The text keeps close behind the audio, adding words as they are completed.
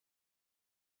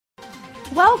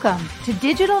Welcome to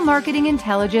Digital Marketing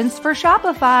Intelligence for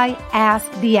Shopify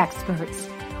Ask the Experts,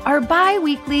 our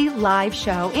bi-weekly live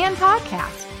show and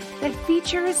podcast that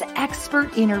features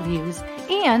expert interviews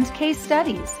and case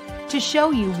studies to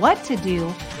show you what to do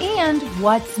and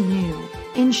what's new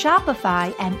in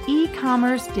Shopify and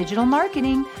e-commerce digital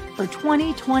marketing for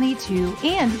 2022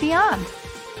 and beyond.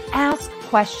 Ask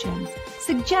questions,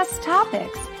 suggest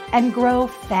topics, and grow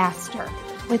faster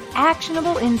with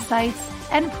actionable insights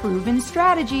and proven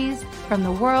strategies from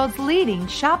the world's leading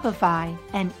Shopify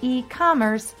and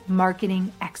e-commerce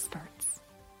marketing experts.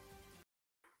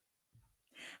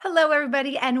 Hello,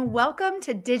 everybody, and welcome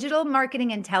to Digital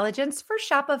Marketing Intelligence for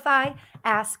Shopify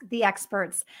Ask the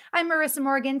Experts. I'm Marissa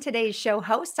Morgan, today's show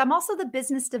host. I'm also the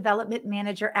Business Development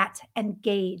Manager at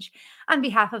Engage. On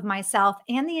behalf of myself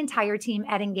and the entire team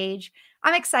at Engage,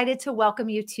 I'm excited to welcome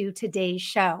you to today's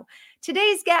show.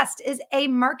 Today's guest is a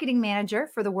marketing manager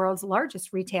for the world's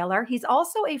largest retailer. He's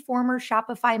also a former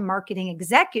Shopify marketing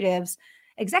executive,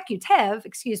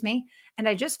 and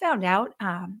I just found out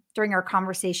during our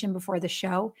conversation before the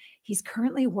show, he's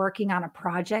currently working on a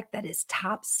project that is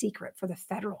top secret for the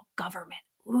federal government.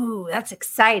 Ooh, that's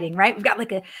exciting, right? We've got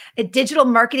like a digital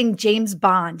marketing James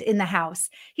Bond in the house.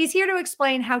 He's here to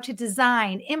explain how to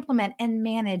design, implement, and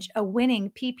manage a winning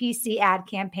PPC ad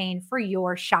campaign for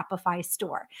your Shopify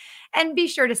store. And be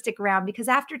sure to stick around because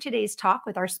after today's talk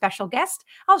with our special guest,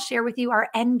 I'll share with you our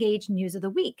Engage News of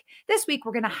the Week. This week,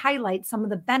 we're going to highlight some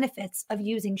of the benefits of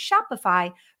using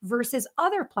Shopify versus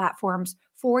other platforms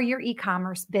for your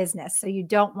e-commerce business, so you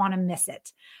don't want to miss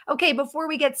it. Okay, before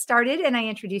we get started and I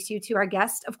introduce you to our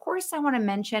guest, of course, I want to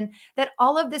mention that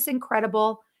all of this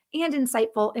incredible and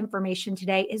insightful information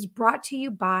today is brought to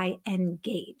you by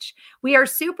Engage. We are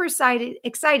super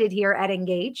excited here at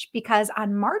Engage because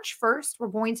on March 1st, we're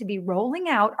going to be rolling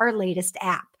out our latest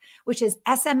app, which is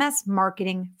SMS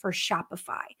Marketing for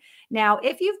Shopify. Now,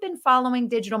 if you've been following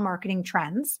digital marketing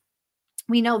trends,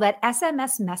 we know that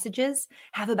SMS messages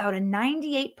have about a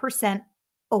 98%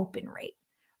 open rate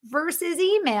versus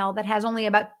email that has only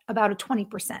about a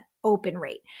 20% open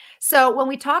rate. So when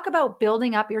we talk about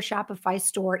building up your Shopify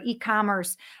store,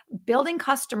 e-commerce, building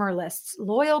customer lists,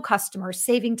 loyal customers,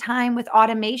 saving time with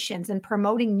automations and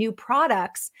promoting new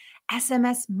products,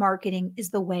 SMS marketing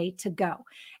is the way to go.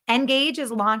 Engage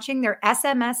is launching their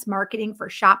SMS Marketing for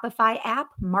Shopify app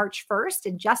March 1st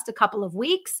in just a couple of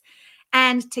weeks.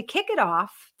 And to kick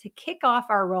off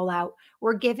our rollout,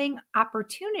 we're giving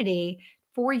opportunity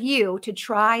for you to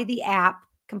try the app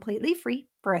completely free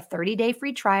for a 30-day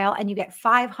free trial, and you get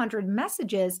 500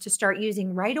 messages to start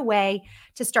using right away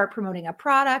to start promoting a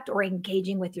product or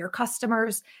engaging with your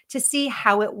customers to see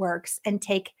how it works and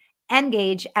take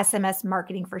Engage SMS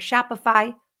Marketing for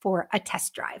Shopify for a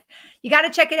test drive. You got to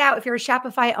check it out if you're a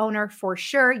Shopify owner for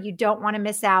sure. You don't want to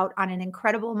miss out on an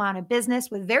incredible amount of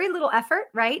business with very little effort,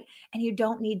 right? And you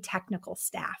don't need technical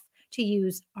staff to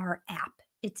use our app.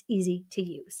 It's easy to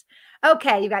use.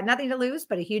 Okay, you got nothing to lose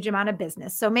but a huge amount of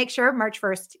business. So make sure March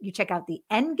 1st, you check out the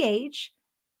Engage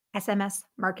SMS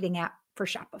Marketing app for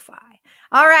Shopify.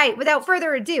 All right, without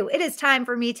further ado, it is time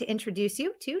for me to introduce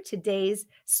you to today's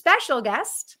special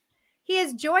guest. He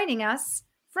is joining us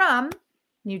from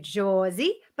New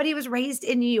Jersey, but he was raised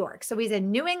in New York. So he's a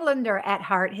New Englander at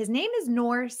heart. His name is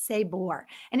Noor Sabor.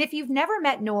 And if you've never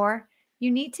met Noor,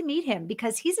 you need to meet him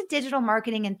because he's a digital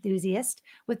marketing enthusiast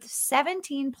with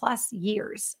 17 plus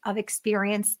years of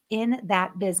experience in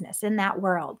that business, in that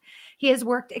world. He has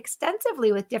worked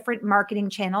extensively with different marketing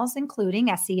channels, including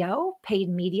SEO, paid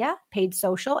media, paid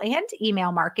social, and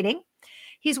email marketing.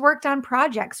 He's worked on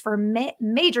projects for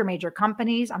major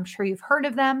companies. I'm sure you've heard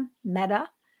of them: Meta,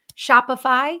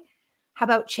 Shopify. How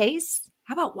about Chase?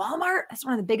 How about Walmart? That's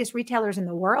one of the biggest retailers in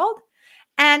the world.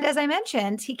 And as I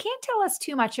mentioned, he can't tell us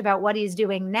too much about what he's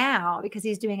doing now because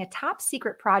he's doing a top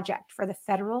secret project for the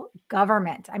federal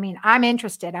government. I mean, I'm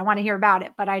interested. I want to hear about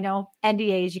it, but I know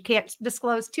NDAs, you can't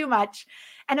disclose too much.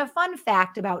 And a fun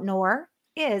fact about Noor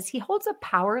is he holds a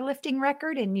powerlifting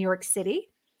record in New York City.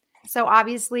 So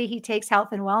obviously he takes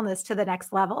health and wellness to the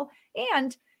next level.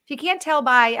 And if you can't tell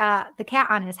by the cat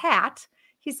on his hat,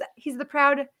 he's the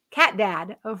proud cat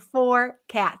dad of 4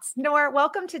 cats. Noor,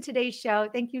 welcome to today's show.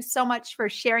 Thank you so much for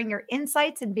sharing your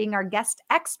insights and being our guest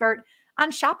expert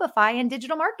on Shopify and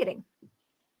digital marketing.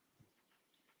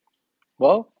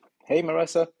 Well, hey,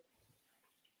 Marissa.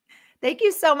 Thank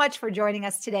you so much for joining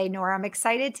us today, Noor. I'm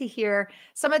excited to hear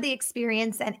some of the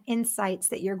experience and insights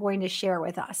that you're going to share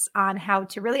with us on how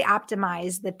to really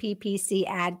optimize the PPC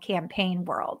ad campaign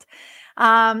world. Tell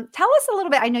us a little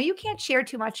bit. I know you can't share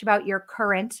too much about your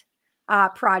current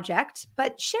project,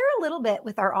 but share a little bit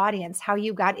with our audience how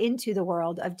you got into the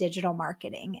world of digital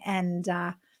marketing and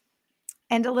a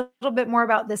little bit more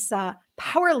about this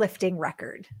powerlifting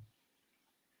record.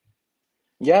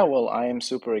 Yeah, well, I am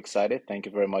super excited. Thank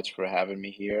you very much for having me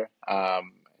here.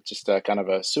 Just a kind of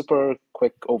a super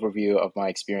quick overview of my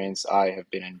experience. I have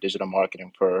been in digital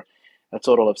marketing for a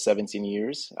total of 17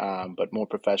 years, but more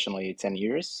professionally, 10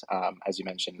 years. As you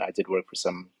mentioned, I did work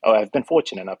for I've been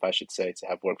fortunate enough, I should say, to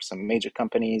have worked for some major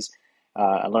companies.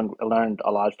 I learned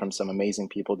a lot from some amazing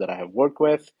people that I have worked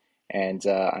with. And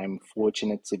I'm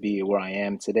fortunate to be where I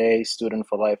am today. Student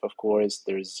for life, of course.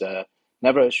 There's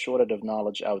never a shortage of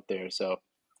knowledge out there. So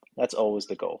that's always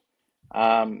the goal.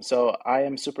 So I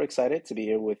am super excited to be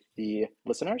here with the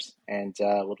listeners and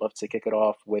would love to kick it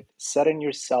off with setting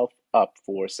yourself up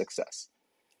for success.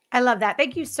 I love that.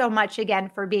 Thank you so much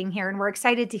again for being here. And we're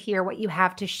excited to hear what you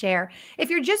have to share. If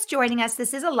you're just joining us,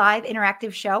 this is a live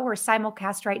interactive show. We're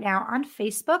simulcast right now on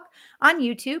Facebook, on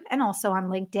YouTube, and also on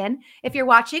LinkedIn. If you're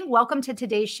watching, welcome to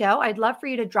today's show. I'd love for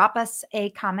you to drop us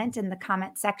a comment in the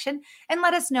comment section and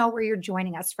let us know where you're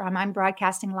joining us from. I'm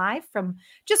broadcasting live from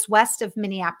just west of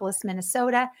Minneapolis,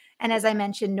 Minnesota. And as I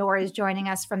mentioned, Nora is joining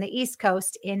us from the East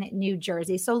Coast in New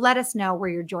Jersey. So let us know where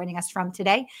you're joining us from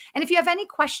today. And if you have any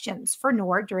questions for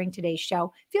Nora during today's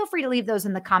show, feel free to leave those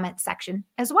in the comment section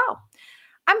as well.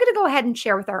 I'm going to go ahead and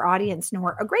share with our audience,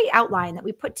 Nora, a great outline that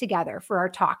we put together for our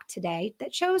talk today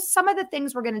that shows some of the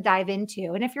things we're going to dive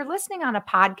into. And if you're listening on a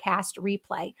podcast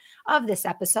replay of this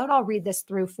episode, I'll read this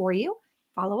through for you.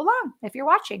 Follow along if you're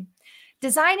watching.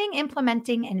 Designing,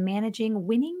 implementing, and managing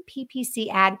winning PPC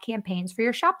ad campaigns for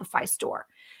your Shopify store.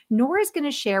 Nora is going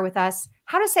to share with us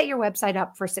how to set your website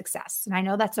up for success. And I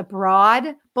know that's a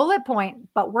broad bullet point,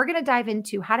 but we're going to dive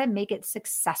into how to make it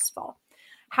successful,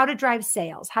 how to drive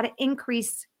sales, how to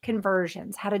increase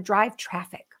conversions, how to drive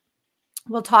traffic.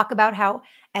 We'll talk about how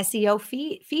SEO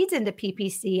feeds into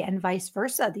PPC and vice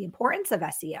versa, the importance of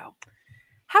SEO.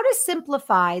 How to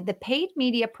simplify the paid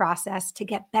media process to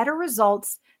get better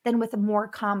results than with a more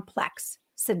complex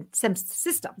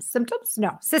systems. We'll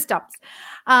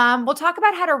talk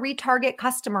about how to retarget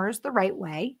customers the right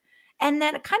way. And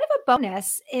then kind of a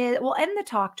bonus, we'll end the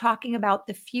talk talking about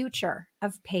the future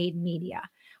of paid media,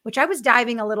 which I was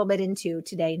diving a little bit into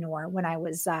today, Nor, when I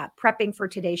was prepping for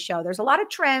today's show. There's a lot of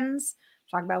trends.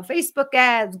 Talk about Facebook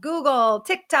ads, Google,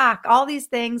 TikTok, all these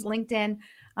things, LinkedIn.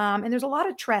 And there's a lot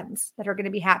of trends that are going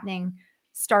to be happening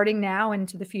starting now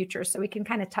into the future. So we can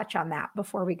kind of touch on that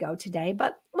before we go today.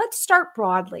 But let's start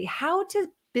broadly. How to,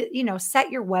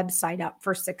 set your website up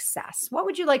for success. What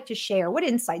would you like to share? What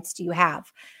insights do you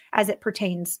have as it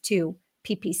pertains to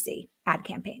PPC ad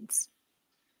campaigns?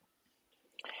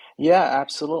 Yeah,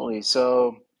 absolutely.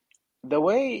 So the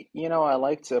way, I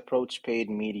like to approach paid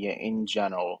media in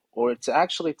general, or to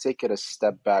actually take it a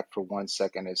step back for 1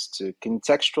 second, is to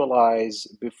contextualize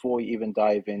before you even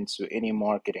dive into any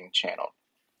marketing channel.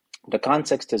 The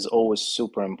context is always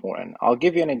super important. I'll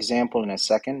give you an example in a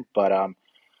second, but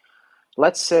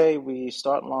let's say we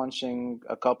start launching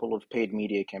a couple of paid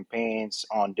media campaigns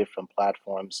on different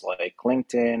platforms like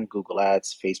LinkedIn, Google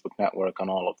Ads, Facebook Network, and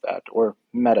all of that, or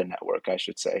Meta Network, I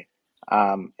should say.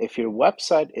 If your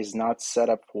website is not set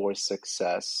up for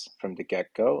success from the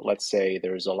get-go, let's say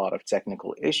there's a lot of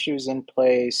technical issues in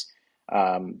place,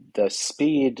 the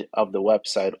speed of the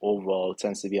website overall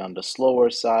tends to be on the slower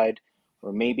side,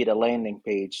 or maybe the landing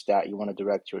page that you want to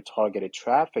direct your targeted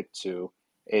traffic to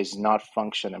is not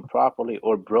functioning properly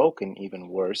or broken, even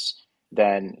worse,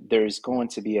 then there's going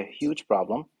to be a huge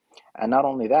problem. And not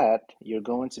only that, you're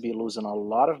going to be losing a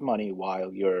lot of money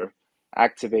while you're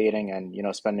activating and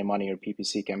spending money on your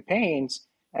PPC campaigns,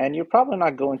 and you're probably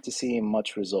not going to see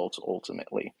much results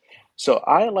ultimately. So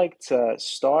I like to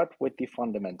start with the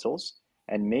fundamentals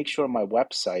and make sure my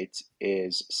website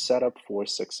is set up for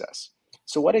success.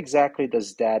 So what exactly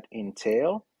does that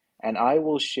entail? And I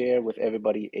will share with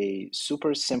everybody a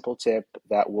super simple tip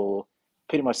that will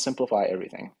pretty much simplify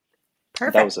everything.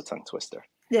 Perfect. That was a tongue twister.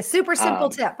 The super simple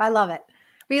tip. I love it.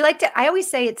 I always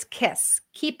say it's KISS.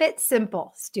 Keep it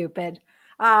simple, stupid.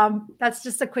 That's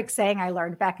just a quick saying I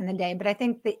learned back in the day. But I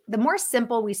think the more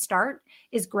simple we start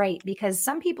is great, because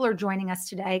some people are joining us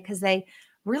today because they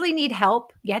really need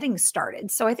help getting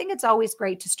started. So I think it's always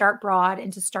great to start broad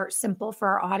and to start simple for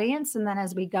our audience. And then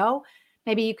as we go,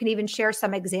 maybe you can even share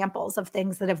some examples of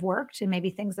things that have worked and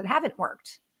maybe things that haven't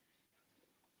worked.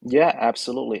 Yeah,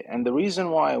 absolutely. And the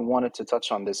reason why I wanted to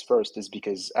touch on this first is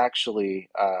because actually,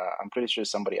 I'm pretty sure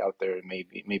somebody out there may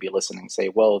be listening say,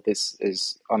 well, this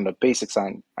is on the basic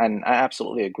side. And I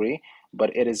absolutely agree,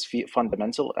 but it is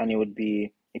fundamental. And you would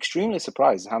be extremely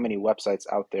surprised how many websites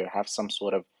out there have some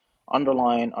sort of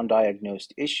underlying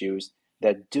undiagnosed issues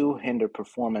that do hinder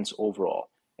performance overall,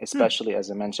 Hmm. especially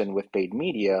as I mentioned with paid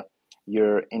media,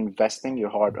 you're investing your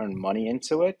hard-earned money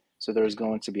into it, so there's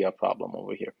going to be a problem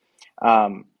over here.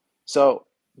 Um, so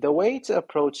the way to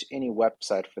approach any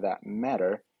website for that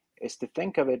matter is to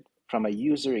think of it from a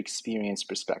user experience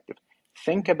perspective.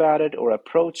 Think about it or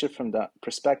approach it from the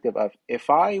perspective of if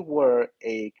I were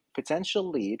a potential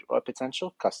lead or a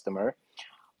potential customer,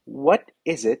 what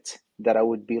is it that I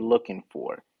would be looking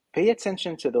for? Pay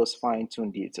attention to those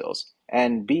fine-tuned details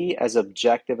and be as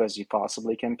objective as you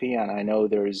possibly can be. And I know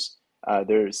there's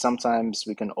sometimes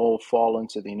we can all fall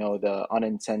into the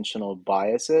unintentional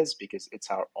biases because it's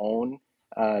our own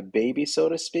baby, so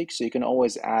to speak. So you can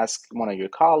always ask one of your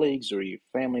colleagues or your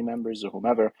family members or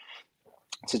whomever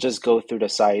to just go through the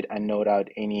site and note out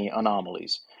any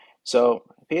anomalies. So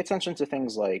pay attention to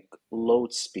things like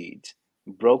load speed,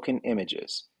 broken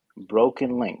images,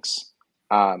 broken links,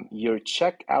 your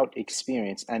checkout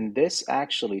experience. And this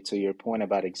actually, to your point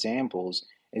about examples,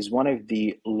 is one of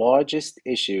the largest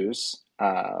issues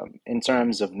in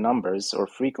terms of numbers or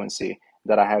frequency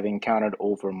that I have encountered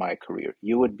over my career.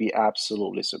 You would be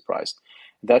absolutely surprised.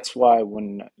 That's why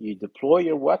when you deploy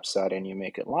your website and you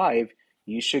make it live,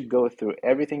 you should go through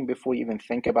everything before you even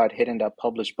think about hitting that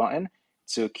publish button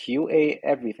to QA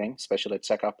everything, especially the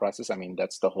checkout process. I mean,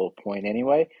 that's the whole point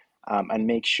anyway. And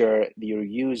make sure your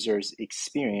user's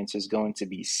experience is going to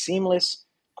be seamless,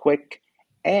 quick,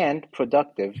 and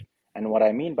productive. And what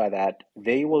I mean by that,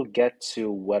 they will get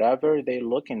to whatever they're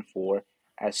looking for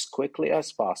as quickly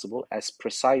as possible, as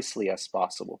precisely as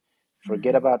possible.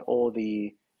 Forget Mhm. about all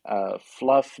the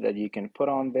fluff that you can put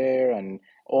on there and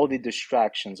all the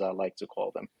distractions, I like to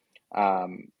call them.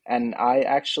 And I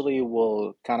actually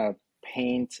will kind of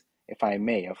paint, if I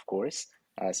may, of course,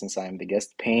 since I'm the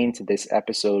guest, paint this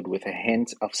episode with a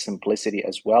hint of simplicity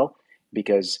as well,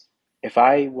 because if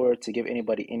I were to give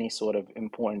anybody any sort of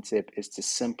important tip, is to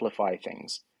simplify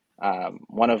things.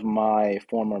 One of my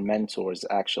former mentors,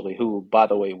 actually, who, by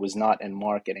the way, was not in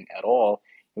marketing at all,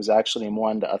 was actually more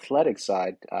on the athletic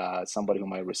side, somebody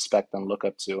whom I respect and look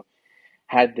up to,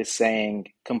 had this saying,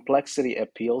 complexity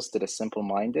appeals to the simple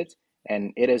minded.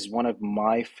 And it is one of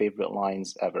my favorite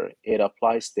lines ever. It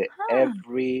applies to Huh.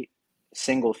 every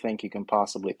single thing you can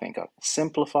possibly think of.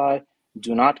 Simplify,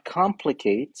 do not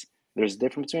complicate. There's a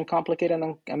difference between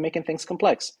complicating and making things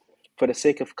complex. For the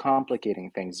sake of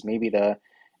complicating things, maybe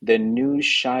the new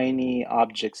shiny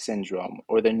object syndrome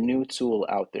or the new tool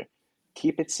out there.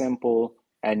 Keep it simple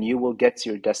and you will get to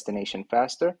your destination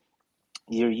faster.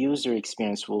 Your user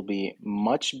experience will be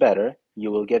much better.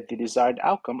 You will get the desired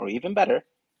outcome or even better,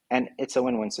 and it's a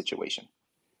win-win situation.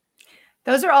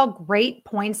 Those are all great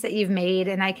points that you've made.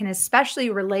 And I can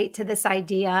especially relate to this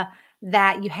idea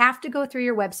that you have to go through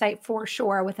your website for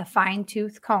sure with a fine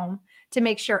tooth comb to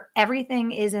make sure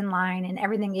everything is in line and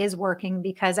everything is working.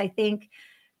 Because I think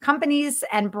companies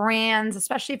and brands,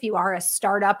 especially if you are a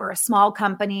startup or a small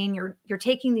company and you're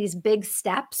taking these big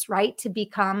steps, right, to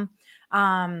become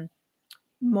um,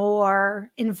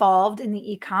 more involved in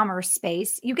the e-commerce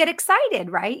space, you get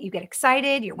excited, right? You get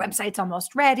excited, your Mhm. website's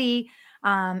almost ready.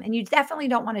 And you definitely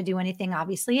don't want to do anything,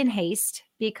 obviously, in haste,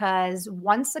 because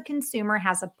once a consumer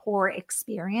has a poor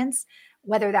experience,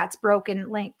 whether that's broken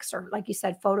links or, like you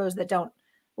said, photos that don't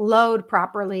load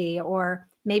properly, or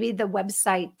maybe the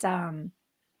website,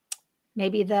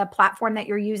 maybe the platform that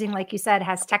you're using, like you said,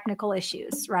 has technical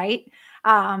issues, right?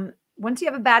 Once you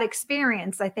have a bad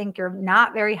experience, I think you're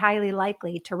not very highly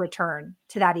likely to return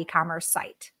to that e-commerce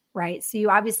site, right? So you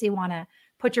obviously want to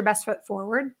put your best foot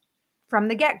forward from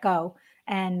the get-go.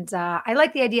 And I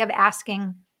like the idea of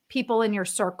asking people in your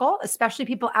circle, especially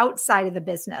people outside of the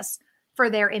business, for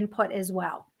their input as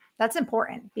well. That's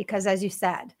important because, as you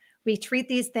said, we treat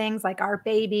these things like our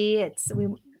baby.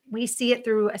 We see it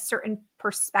through a certain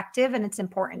perspective, and it's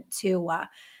important to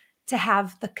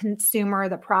have the consumer,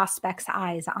 the prospect's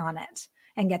eyes on it,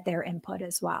 and get their input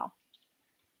as well.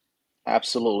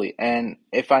 Absolutely. And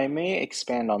if I may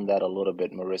expand on that a little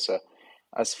bit, Marissa,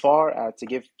 as far as to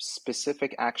give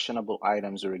specific actionable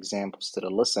items or examples to the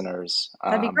listeners,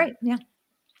 That'd be great. Yeah,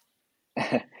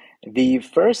 the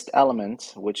first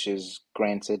element, which is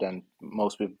granted, and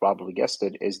most people probably guessed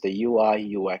it, is the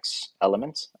UI UX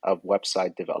element of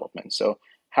website development. So,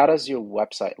 how does your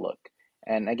website look?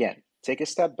 And again, take a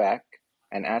step back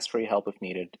and ask for your help if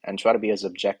needed, and try to be as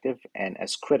objective and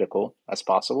as critical as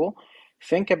possible.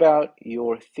 Think about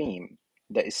your theme,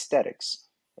 the aesthetics.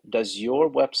 Does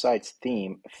your website's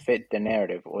theme fit the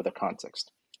narrative or the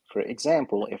context? For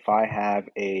example, if I have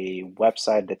a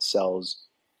website that sells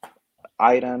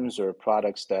items or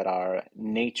products that are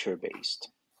nature based.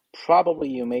 probably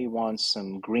you may want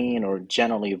some green or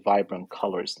generally vibrant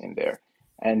colors in there.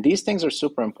 And these things are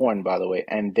super important, by the way,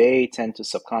 and they tend to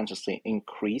subconsciously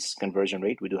increase conversion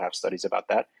rate. We do have studies about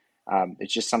that.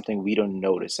 It's just something we don't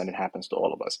notice, and it happens to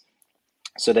all of us.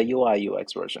 So the UI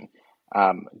UX version.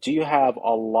 Do you have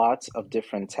a lot of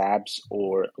different tabs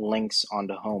or links on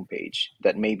the home page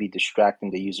that may be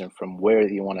distracting the user from where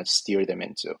you want to steer them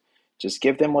into? Just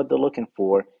give them what they're looking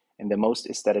for in the most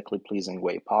aesthetically pleasing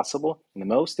way possible, in the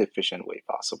most efficient way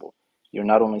possible. You're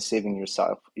not only saving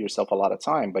yourself a lot of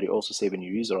time, but you're also saving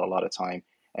your user a lot of time,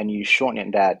 and you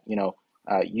shorten that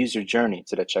user journey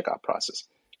to the checkout process.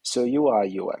 So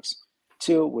UI UX.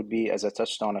 Two would be, as I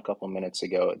touched on a couple minutes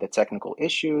ago, the technical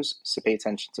issues. So pay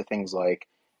attention to things like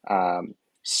um,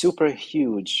 super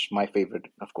huge, my favorite,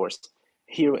 of course,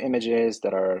 hero images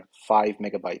that are 5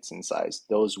 megabytes in size.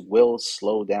 Those will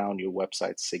slow down your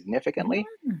website significantly.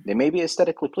 Mm. They may be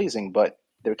aesthetically pleasing, but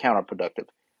they're counterproductive.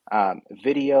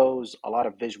 Videos, a lot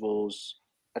of visuals.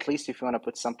 At least if you want to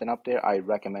put something up there, I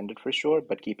recommend it for sure,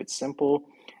 but keep it simple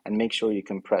and make sure you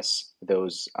compress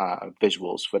those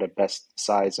visuals for the best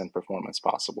size and performance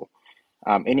possible.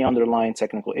 Any underlying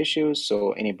technical issues,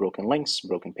 so any broken links,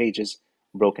 broken pages,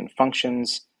 broken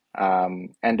functions.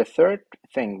 And the third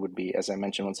thing would be, as I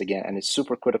mentioned once again, and it's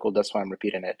super critical, that's why I'm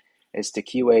repeating it, is to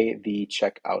QA the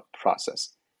checkout process.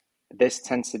 This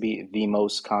tends to be the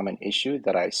most common issue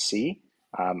that I see,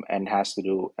 and has to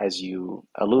do, as you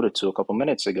alluded to a couple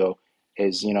minutes ago,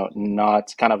 is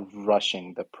not kind of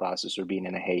rushing the process or being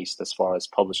in a haste as far as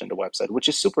publishing the website, which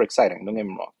is super exciting. Don't get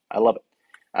me wrong, I love it.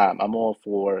 I'm all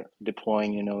for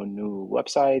deploying new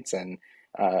websites and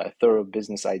thorough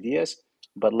business ideas,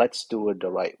 but let's do it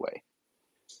the right way.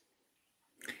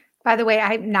 By the way,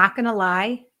 I'm not going to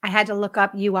lie. I had to look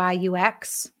up UI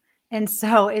UX. And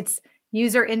so it's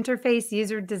user interface,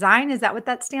 user design. Is that what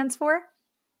that stands for?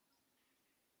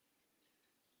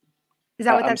 Is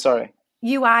that what I'm that's sorry.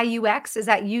 UI UX? Is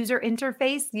that user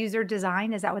interface, user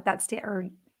design? Is that what that stand or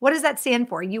what does that stand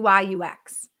for? UI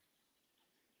UX.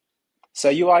 So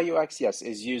UI UX, yes,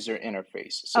 is user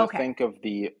interface. So Okay. think of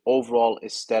the overall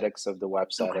aesthetics of the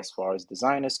website Okay. as far as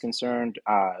design is concerned,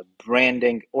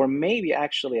 branding, or maybe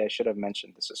actually I should have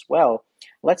mentioned this as well.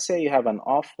 Let's say you have an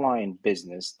offline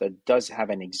business that does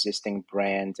have an existing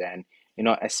brand and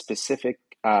a specific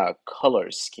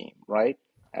color scheme, right?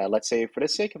 Let's say for the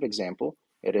sake of example,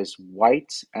 it is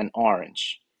white and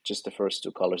orange, just the first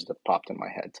two colors that popped in my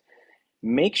head.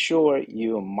 Make sure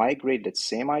you migrate that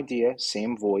same idea,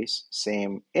 same voice,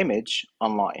 same image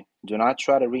online. Do not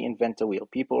try to reinvent the wheel.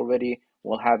 People already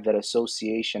will have that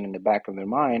association in the back of their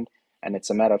mind, and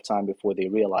it's a matter of time before they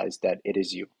realize that it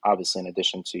is you. Obviously, in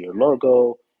addition to your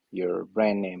logo, your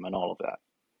brand name, and all of that.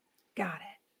 Got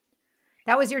it.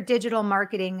 That was your digital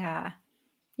marketing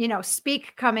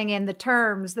speak coming in, the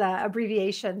terms, the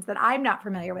abbreviations that I'm not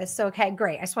familiar with. So, okay,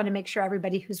 great. I just want to make sure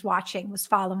everybody who's watching was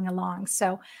following along.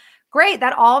 So, great.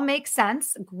 That all makes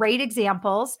sense. Great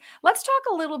examples. Let's talk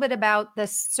a little bit about the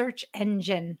search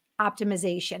engine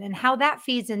optimization and how that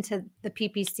feeds into the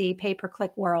PPC pay per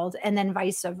click world and then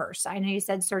vice versa. I know you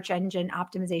said search engine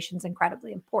optimization is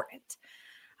incredibly important.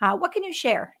 What can you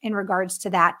share in regards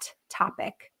to that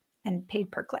topic and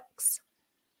paid per clicks?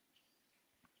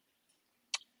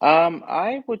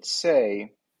 I would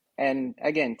say, and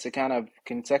again, to kind of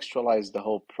contextualize the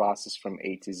whole process from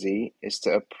A to Z, is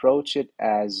to approach it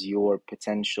as your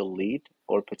potential lead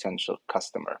or potential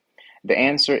customer. The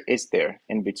answer is there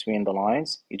in between the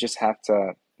lines. You just have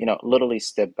to, literally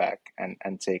step back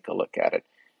and take a look at it.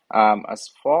 As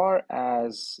far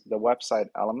as the website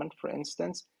element, for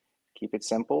instance, keep it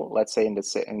simple. Let's say in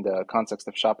the context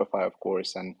of Shopify, of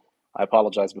course, and I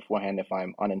apologize beforehand if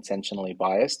I'm unintentionally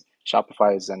biased.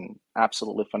 Shopify is an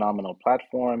absolutely phenomenal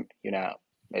platform.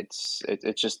 It's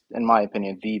just, in my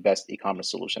opinion, the best e-commerce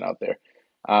solution out there.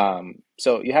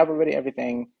 So you have already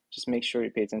everything. Just make sure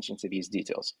you pay attention to these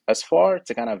details. As far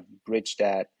to kind of bridge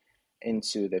that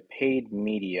into the paid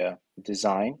media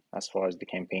design, as far as the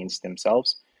campaigns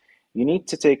themselves, you need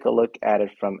to take a look at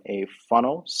it from a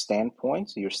funnel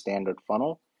standpoint, your standard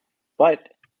funnel, but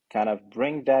kind of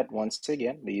bring that once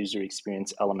again, the user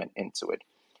experience element into it.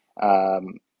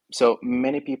 Um, so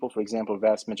many people, for example,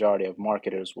 vast majority of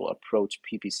marketers will approach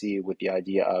PPC with the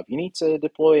idea of you need to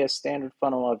deploy a standard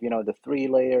funnel of the 3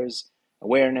 layers: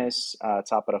 awareness,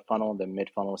 top of the funnel, the mid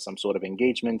funnel, some sort of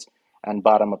engagement, and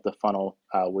bottom of the funnel,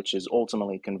 which is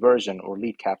ultimately conversion or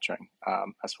lead capturing,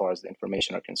 as far as the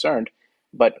information are concerned.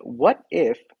 But what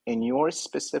if in your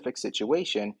specific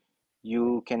situation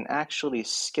you can actually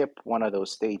skip one of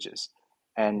those stages?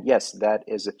 And yes, that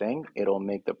is a thing. It'll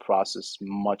make the process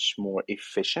much more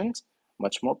efficient,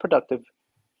 much more productive.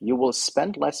 you will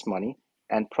spend less money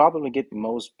and probably get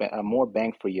more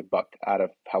bang for your buck out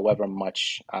of however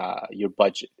much your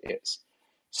budget is.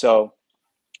 So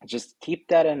just keep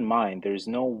that in mind. There's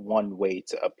no one way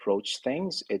to approach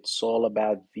things. It's all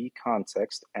about the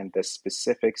context and the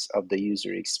specifics of the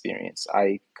user experience.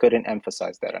 I couldn't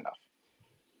emphasize that enough.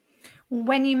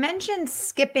 When you mentioned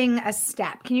skipping a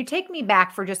step, can you take me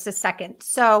back for just a second?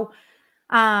 So,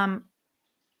 um,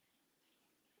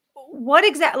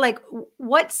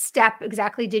 what step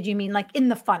exactly did you mean, like in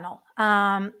the funnel?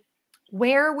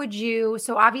 Where would you,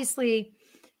 so obviously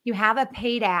you have a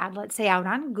paid ad, let's say out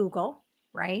on Google,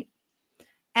 right?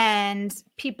 And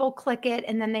people click it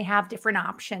and then they have different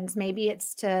options. Maybe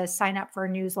it's to sign up for a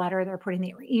newsletter, they're putting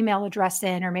their email address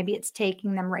in, or maybe it's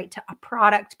taking them right to a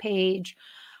product page.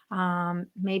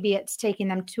 Maybe it's taking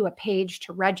them to a page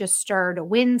to register to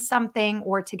win something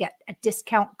or to get a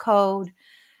discount code.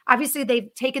 Obviously,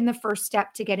 they've taken the first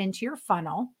step to get into your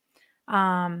funnel.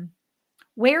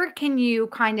 Where can you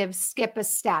kind of skip a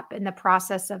step in the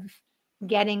process of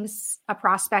getting a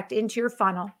prospect into your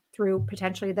funnel through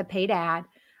potentially the paid ad,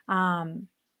 and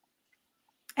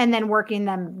then working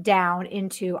them down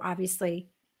into obviously,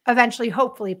 eventually,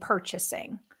 hopefully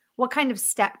purchasing? What kind of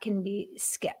step can be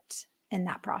skipped in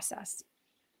that process?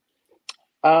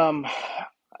 Um,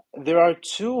 there are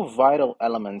two vital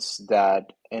elements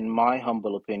that, in my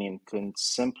humble opinion, can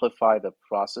simplify the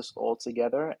process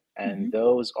altogether, and Mhm.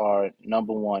 those are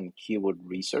number one, keyword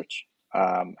research.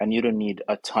 And you don't need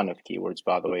a ton of keywords,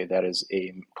 by the way. That is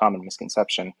a common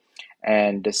misconception.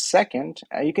 And the second,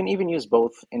 you can even use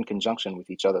both in conjunction with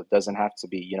each other. It doesn't have to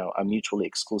be, a mutually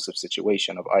exclusive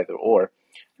situation of either or.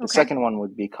 The Okay. second one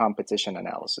would be competition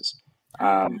analysis.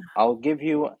 Ah, I'll give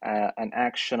you an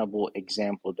actionable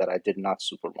example that I did not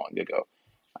super long ago.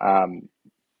 Um,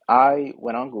 I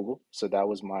went on Google, so that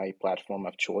was my platform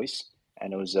of choice,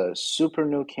 and it was a super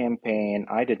new campaign.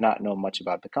 I did not know much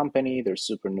about the company. They're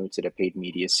super new to the paid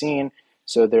media scene,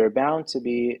 so there are bound to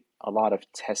be a lot of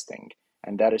testing,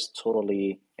 and that is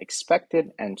totally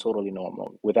expected and totally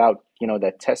normal. Without,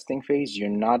 that testing phase, you're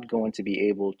not going to be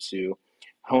able to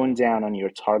hone down on your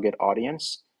target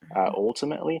audience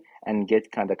ultimately and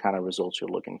get kind of results you're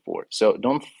looking for. So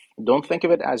don't think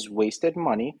of it as wasted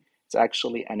money. It's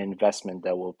actually an investment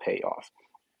that will pay off.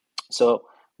 So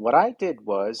what I did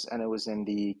was, and it was in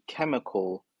the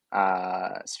chemical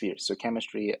sphere. So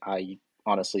chemistry, I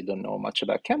honestly don't know much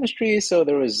about chemistry, so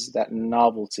there was that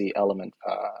novelty element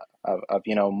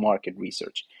of market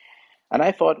research. And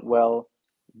I thought, well,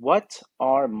 what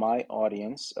are my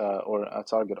audience or a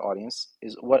target audience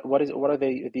is what are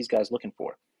these guys looking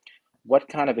for? What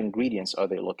kind of ingredients are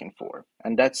they looking for?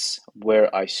 And that's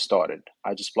where I started.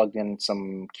 I just plugged in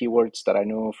some keywords that I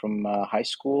knew from high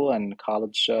school and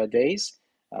college days,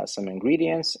 some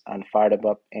ingredients, and fired them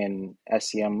up in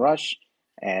SEMrush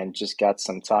and just got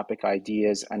some topic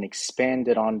ideas and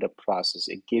expanded on the process.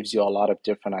 It gives you a lot of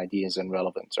different ideas in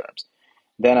relevant terms.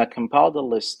 Then I compiled a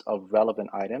list of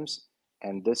relevant items,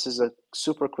 and this is a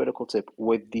super critical tip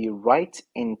with the right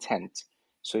intent.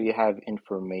 So you have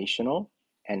informational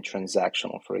and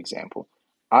transactional, for example.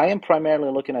 I am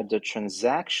primarily looking at the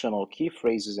transactional key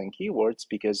phrases and keywords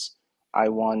because I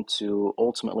want to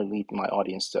ultimately lead my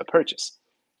audience to a purchase,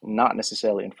 not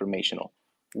necessarily informational.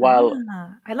 While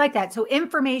I like that. So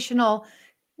informational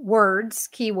words,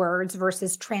 keywords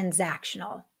versus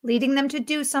transactional, leading them to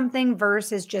do something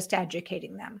versus just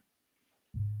educating them.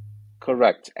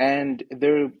 correct, and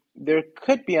there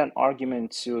could be an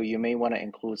argument too, you may want to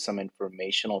include some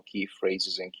informational key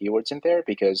phrases and keywords in there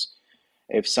because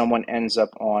if someone ends up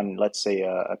on, let's say,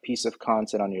 a piece of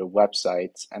content on your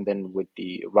website, and then with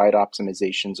the right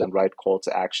optimizations and right call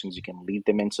to actions, you can lead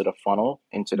them into the funnel,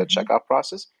 into the Mhm. checkout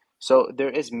process. So there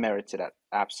is merit to that,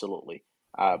 absolutely.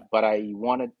 But I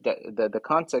wanted the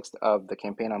context of the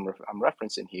campaign I'm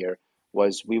referencing here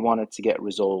was we wanted to get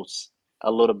results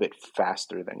a little bit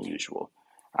faster than usual.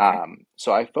 Okay.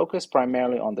 So I focused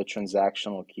primarily on the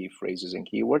transactional key phrases and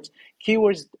keywords.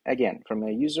 Keywords, again, from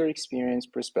a user experience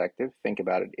perspective, think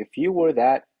about it. If you were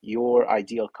your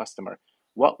ideal customer,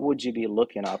 what would you be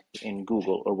looking up in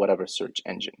Google or whatever search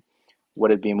engine?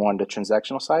 Would it be more on the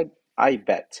transactional side? I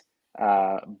bet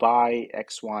buy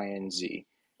X, Y, and Z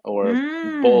or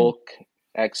Mm. bulk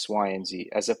X, Y, and Z,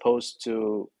 as opposed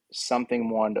to something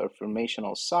more on the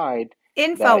informational side that,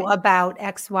 Info about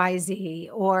XYZ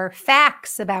or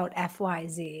facts about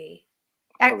FYZ.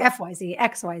 correct. FYZ,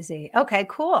 XYZ. Okay,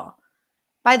 cool.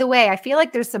 By the way, I feel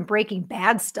like there's some Breaking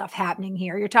Bad stuff happening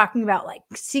here. You're talking about like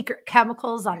secret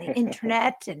chemicals on the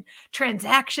internet and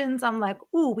transactions. I'm like,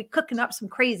 ooh, we cooking up some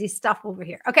crazy stuff over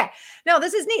here. Okay. No,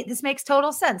 this is neat. This makes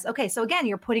total sense. Okay. So again,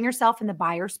 you're putting yourself in the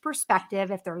buyer's perspective.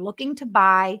 If they're looking to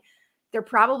buy, they're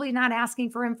probably not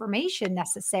asking for information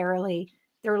necessarily.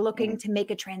 They're looking Mhm. to make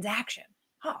a transaction.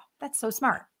 Oh, that's so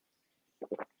smart.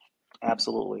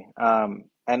 Absolutely. And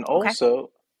Okay.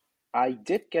 also, I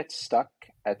did get stuck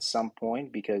at some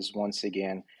point because once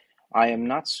again, I am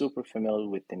not super familiar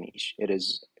with the niche. It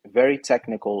is very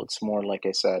technical. It's more, like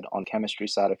I said, on chemistry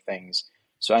side of things.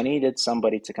 So I needed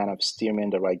somebody to kind of steer me in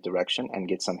the right direction and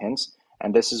get some hints.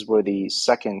 And this is where the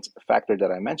second factor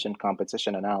that I mentioned,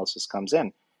 competition analysis, comes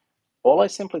in. All I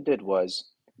simply did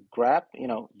was grab,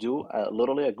 do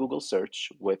literally a Google search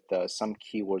with some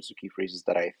keywords or key phrases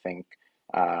that I think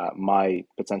my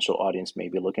potential audience may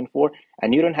be looking for.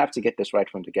 And you don't have to get this right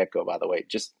from the get-go, by the way,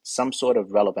 just some sort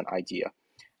of relevant idea.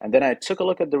 And then I took a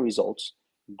look at the results,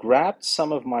 grabbed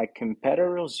some of my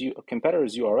competitors'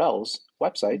 URLs,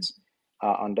 websites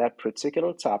on that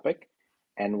particular topic,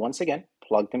 and once again,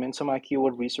 plugged them into my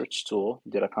keyword research tool,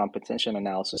 did a competition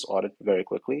analysis audit very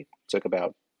quickly, took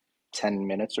about 10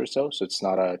 minutes or so, so it's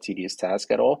not a tedious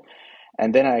task at all.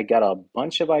 And then I got a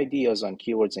bunch of ideas on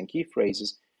keywords and key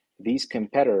phrases these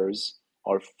competitors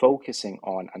are focusing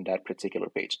on that particular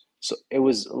page. So it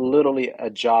was literally a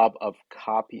job of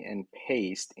copy and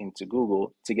paste into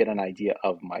Google to get an idea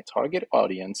of my target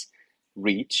audience,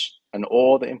 reach, and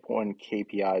all the important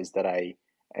KPIs that I,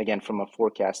 again, from a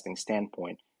forecasting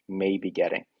standpoint, may be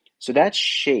getting. So that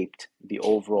shaped the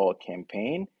overall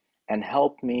campaign and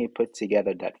help me put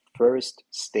together that first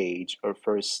stage or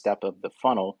first step of the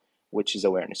funnel, which is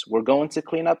awareness. We're going to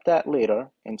clean up that later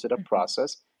into the Mhm.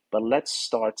 process, but let's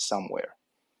start somewhere.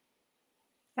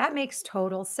 That makes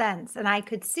total sense. And I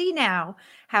could see now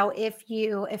how if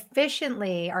you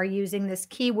efficiently are using this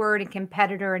keyword and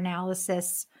competitor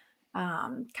analysis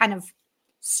kind of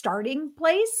starting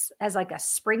place as like a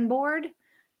springboard,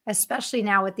 especially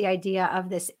now with the idea of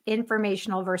this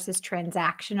informational versus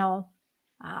transactional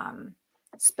um,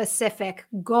 specific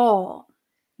goal,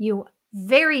 you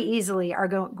very easily are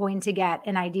going to get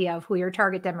an idea of who your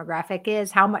target demographic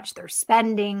is, how much they're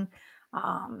spending,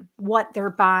 what they're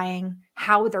buying,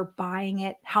 how they're buying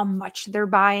it, how much they're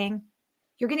buying.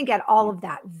 You're going to get all Mm. of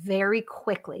that very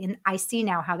quickly. And I see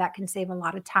now how that can save a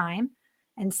lot of time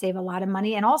and save a lot of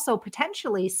money and also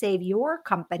potentially save your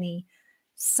company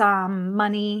some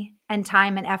money and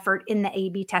time and effort in the A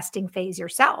B testing phase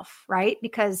yourself, right?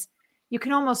 Because you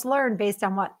can almost learn based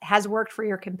on what has worked for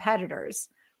your competitors,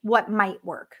 what might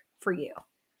work for you.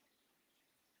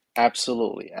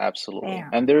 Absolutely, absolutely. Bam.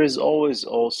 And there is always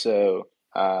also,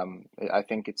 I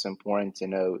think it's important to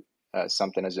note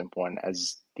something as important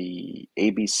as the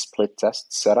A/B split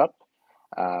test setup.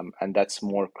 And that's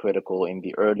more critical in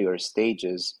the earlier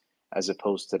stages as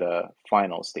opposed to the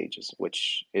final stages,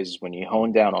 which is when you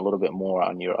hone down a little bit more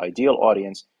on your ideal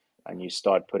audience and you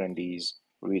start putting these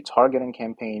retargeting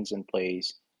campaigns in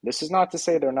place. This is not to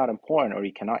say they're not important or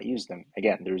you cannot use them.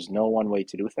 Again, there's no one way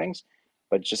to do things,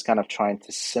 but just kind of trying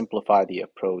to simplify the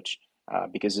approach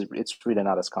because it's really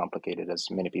not as complicated as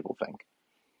many people think.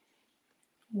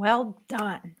 Well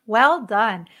done. Well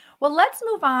done. Well, let's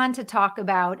move on to talk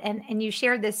about and you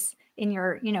shared this in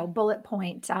your, bullet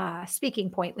point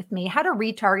speaking point with me, how to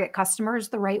retarget customers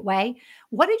the right way.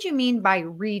 What did you mean by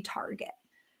retarget?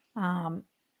 Um,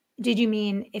 did you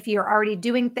mean if you're already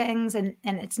doing things and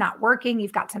it's not working,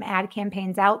 you've got some ad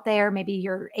campaigns out there, maybe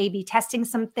you're A/B testing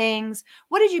some things.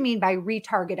 What did you mean by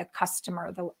retarget a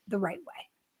customer the right way?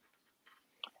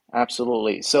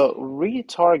 Absolutely. So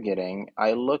retargeting,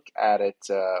 I look at it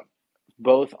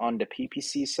both on the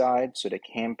PPC side, so the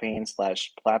campaign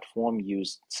slash platform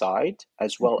used side,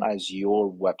 as well Mhm. as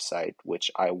your website,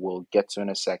 which I will get to in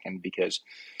a second because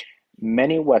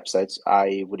many websites,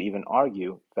 I would even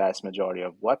argue, vast majority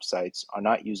of websites are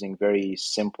not using very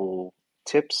simple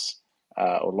tips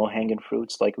or low-hanging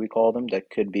fruits, like we call them,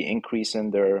 that could be increasing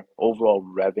their overall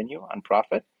revenue and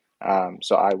profit.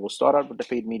 So I will start out with the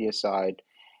paid media side.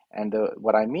 And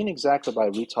what I mean exactly by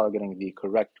retargeting the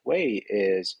correct way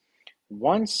is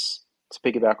once, to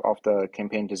piggyback off the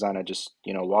campaign design I just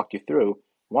walked you through,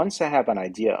 once I have an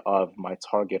idea of my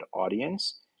target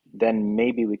audience, then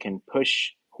maybe we can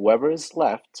push whoever is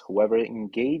left, whoever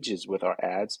engages with our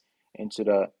ads, into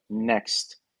the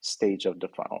next stage of the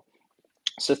funnel.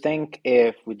 So think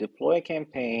if we deploy a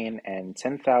campaign and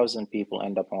 10,000 people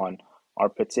end up on our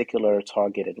particular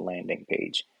targeted landing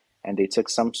page and they took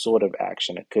some sort of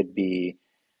action. It could be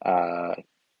uh,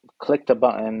 clicked a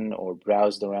button or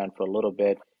browsed around for a little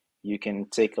bit. You can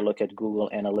take a look at Google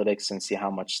Analytics and see how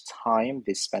much time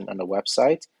they spend on the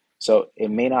website. So it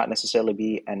may not necessarily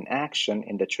be an action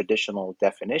in the traditional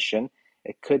definition.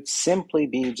 It could simply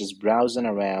be just browsing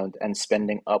around and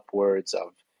spending upwards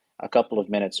of a couple of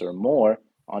minutes or more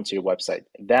onto your website.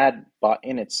 That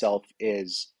in itself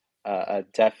is a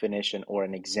definition or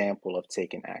an example of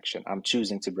taking action. I'm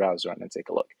choosing to browse around and take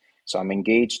a look. So I'm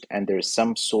engaged and there's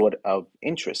some sort of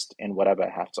interest in whatever I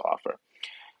have to offer.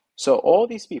 So all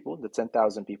these people, the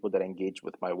 10,000 people that engage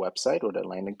with my website or the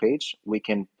landing page, we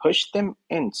can push them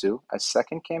into a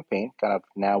second campaign. Kind of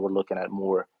now we're looking at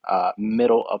more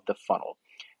middle of the funnel.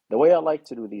 The way I like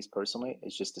to do these personally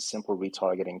is just a simple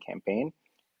retargeting campaign.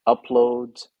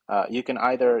 Upload, you can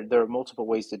either, there are multiple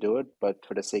ways to do it, but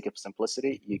for the sake of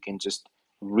simplicity, you can just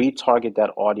retarget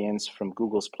that audience from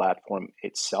Google's platform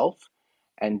itself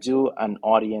and do an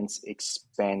audience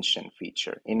expansion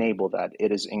feature. Enable that.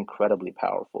 It is incredibly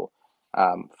powerful.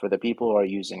 For the people who are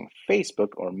using Facebook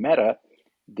or Meta,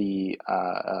 the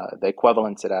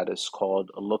equivalent to that is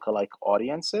called lookalike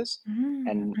audiences,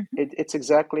 and it's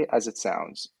exactly as it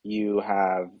sounds. You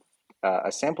have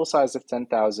a sample size of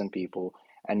 10,000 people,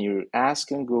 and you're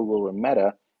asking Google or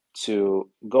Meta to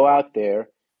go out there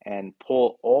and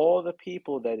pull all the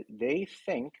people that they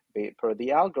think, per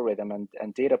the algorithm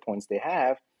and data points they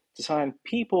have, to find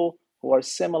people who are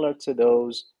similar to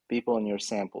those people in your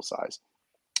sample size.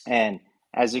 And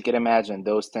as you can imagine,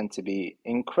 those tend to be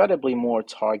incredibly more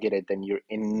targeted than your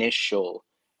initial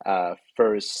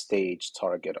first stage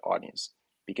target audience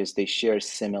because they share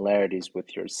similarities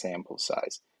with your sample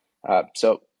size.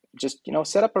 So just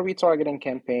set up a retargeting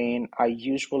campaign. I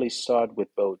usually start with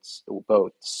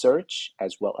both search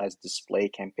as well as display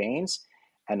campaigns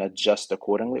and adjust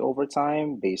accordingly over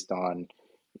time based on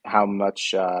how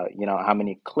much how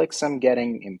many clicks I'm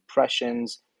getting,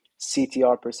 impressions,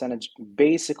 CTR percentage,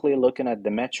 basically looking at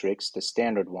the metrics, the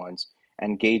standard ones,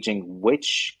 and gauging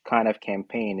which kind of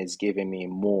campaign is giving me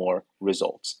more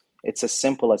results. It's as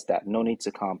simple as that. No need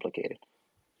to complicate it.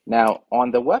 Now,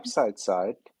 on the website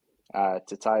side,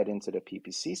 to tie it into the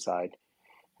PPC side,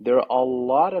 there are a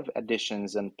lot of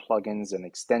additions and plugins and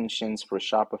extensions for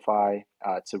Shopify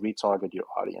to retarget your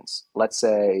audience. Let's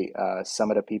say some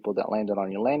of the people that landed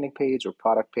on your landing page or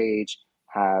product page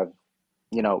have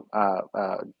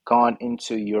gone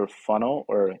into your funnel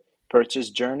or purchase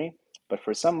journey, but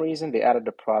for some reason they added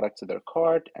the product to their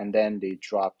cart and then they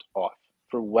dropped off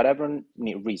for whatever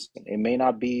reason. It may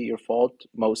not be your fault.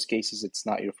 Most cases, it's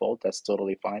not your fault. That's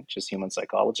totally fine. Just human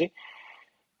psychology.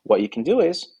 What you can do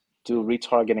is do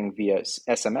retargeting via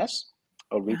SMS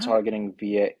or retargeting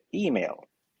via email,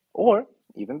 or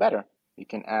even better, you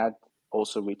can add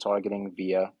also retargeting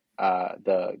via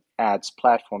the ads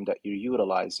platform that you're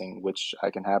utilizing, which I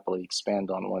can happily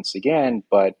expand on once again.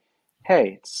 But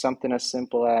hey, it's something as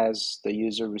simple as the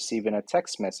user receiving a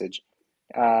text message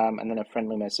and then a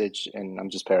friendly message, and I'm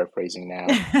just paraphrasing now.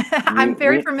 I'm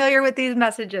very familiar with these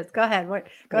messages. Go ahead.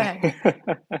 Go ahead.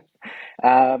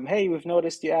 Hey, we've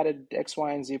noticed you added X,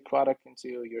 Y, and Z product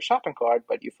into your shopping cart,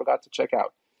 but you forgot to check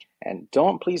out. And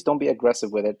please don't be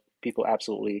aggressive with it. People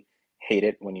absolutely hate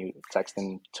it when you text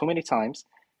them too many times.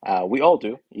 We all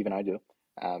do, even I do.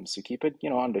 So keep it,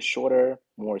 on the shorter,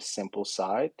 more simple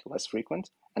side, less frequent,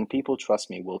 and people, trust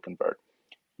me, will convert.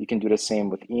 You can do the same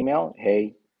with email.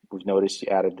 Hey, we've noticed you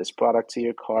added this product to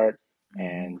your cart,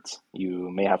 and you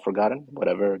may have forgotten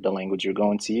whatever the language you're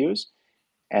going to use.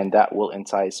 And that will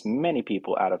entice many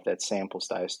people out of that sample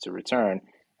size to return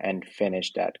and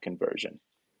finish that conversion.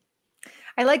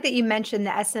 I like that you mentioned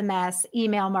the SMS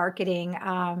email marketing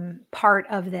part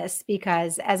of this,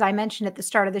 because as I mentioned at the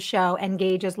start of the show,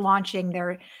 Engage is launching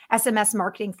their SMS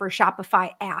marketing for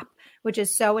Shopify app, which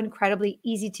is so incredibly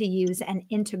easy to use and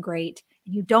integrate.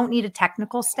 You don't need a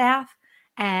technical staff.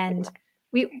 And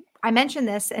I mentioned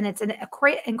this, and it's an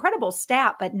incredible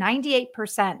stat, but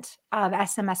 98% of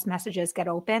SMS messages get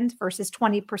opened versus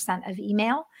 20% of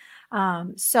email.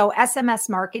 So SMS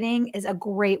marketing is a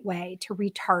great way to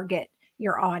retarget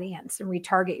your audience and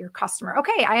retarget your customer.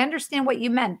 Okay, I understand what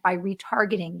you meant by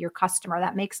retargeting your customer.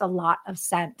 That makes a lot of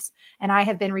sense. And I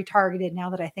have been retargeted, now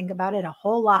that I think about it, a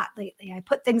whole lot lately. I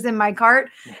put things in my cart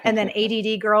and then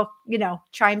ADD girl,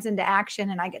 chimes into action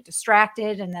and I get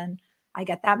distracted, and then I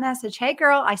get that message. Hey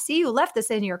girl, I see you left this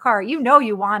in your cart. You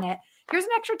want it. Here's an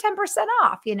extra 10%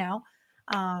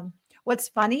 off, What's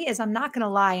funny is, I'm not going to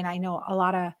lie, and I know a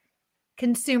lot of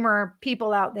consumer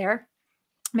people out there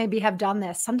maybe have done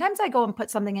this. Sometimes I go and put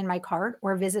something in my cart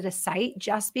or visit a site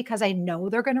just because I know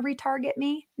they're going to retarget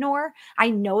me, Noor. I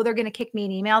know they're going to kick me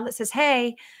an email that says,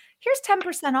 hey, here's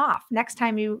 10% off next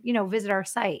time you visit our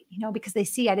site, because they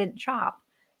see I didn't shop.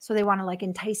 So they want to like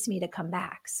entice me to come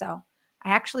back. So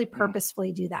I actually Mm.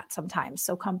 purposefully do that sometimes.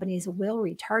 So companies will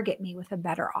retarget me with a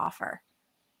better offer.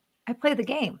 I play the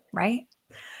game, right?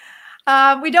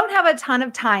 We don't have a ton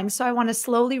of time, so I want to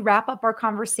slowly wrap up our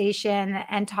conversation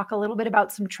and talk a little bit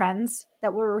about some trends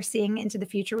that we're seeing into the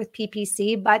future with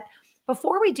PPC. But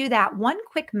before we do that, one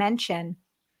quick mention.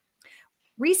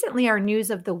 Recently, our news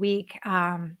of the week,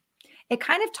 it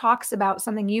kind of talks about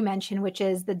something you mentioned, which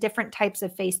is the different types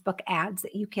of Facebook ads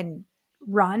that you can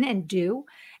run and do.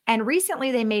 And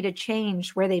recently, they made a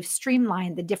change where they've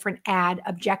streamlined the different ad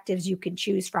objectives you can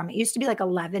choose from. It used to be like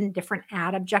 11 different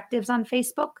ad objectives on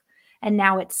Facebook, and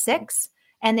now it's 6.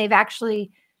 And they've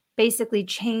actually basically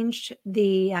changed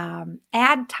the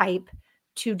ad type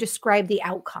to describe the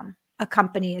outcome a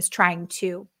company is trying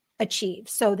to achieve.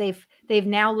 So they've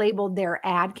now labeled their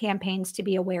ad campaigns to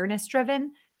be awareness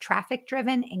driven, traffic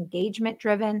driven, engagement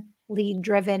driven, lead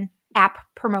driven, app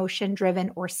promotion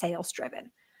driven, or sales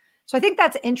driven. So I think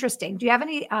that's interesting. Do you have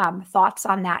any thoughts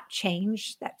on that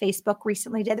change that Facebook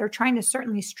recently did? They're trying to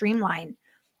certainly streamline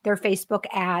their Facebook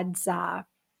ads,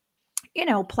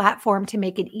 platform to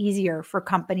make it easier for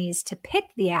companies to pick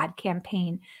the ad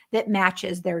campaign that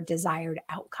matches their desired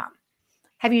outcome.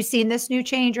 Have you seen this new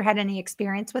change or had any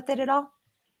experience with it at all?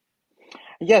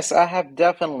 Yes, I have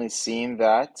definitely seen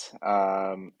that.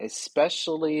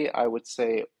 Especially, I would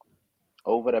say,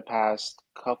 over the past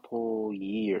couple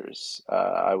years.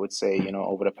 I would say,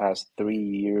 over the past 3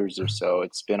 years or so,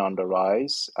 it's been on the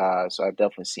rise. So I've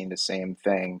definitely seen the same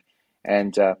thing.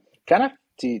 And kind of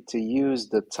to use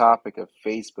the topic of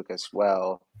Facebook as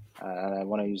well, and I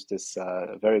want to use this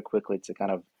very quickly to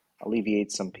kind of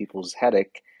alleviate some people's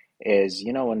headache, is,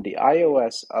 when the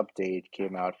iOS update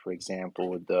came out, for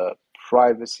example, with the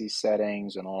privacy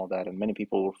settings and all that, and many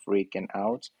people were freaking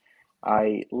out.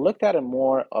 I looked at it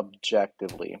more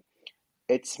objectively.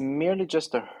 It's merely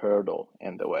just a hurdle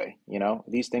in the way.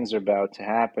 These things are about to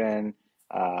happen.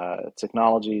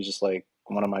 Technology, just like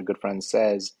one of my good friends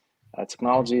says,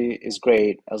 technology is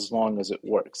great as long as it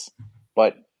works.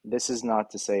 But this is not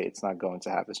to say it's not going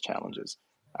to have its challenges.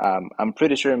 I'm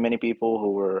pretty sure many people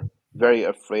who were very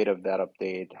afraid of that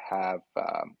update have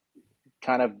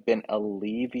kind of been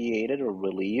alleviated or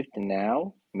relieved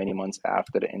now, many months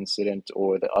after the incident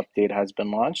or the update has been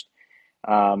launched.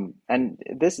 And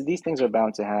these things are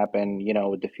bound to happen,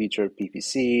 with the future of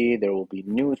PPC. There will be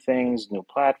new things, new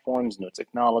platforms, new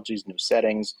technologies, new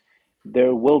settings.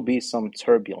 There will be some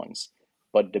turbulence,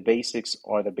 but the basics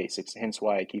are the basics. Hence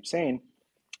why I keep saying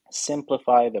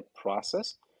simplify the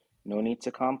process. No need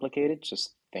to complicate it.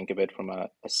 Just think of it from a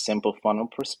simple funnel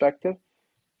perspective.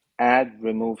 Add,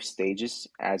 remove stages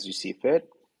as you see fit,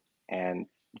 and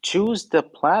choose the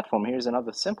platform. Here's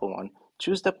another simple one.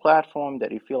 Choose the platform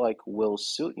that you feel like will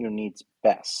suit your needs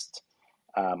best.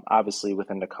 Obviously,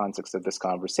 within the context of this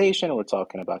conversation, we're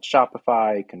talking about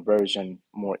Shopify, conversion,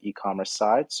 more e-commerce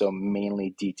side, so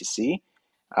mainly D2C.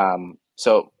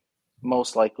 So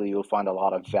most likely you'll find a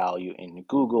lot of value in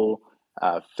Google,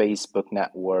 Facebook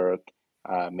network,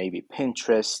 maybe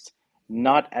Pinterest,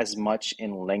 not as much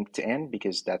in LinkedIn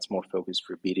because that's more focused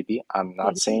for B2B. I'm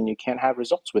not saying you can't have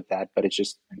results with that, but it's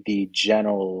just the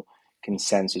general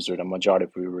consensus or the majority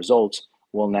of your results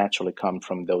will naturally come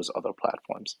from those other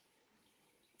platforms.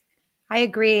 I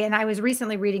agree. And I was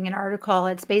recently reading an article.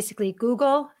 It's basically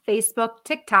Google, Facebook,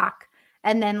 TikTok,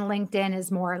 and then LinkedIn is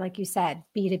more, like you said,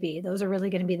 B2B. Those are really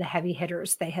going to be the heavy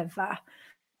hitters they have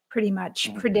pretty much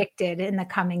Mm. predicted in the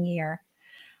coming year.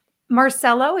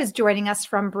 Marcelo is joining us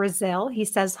from Brazil. He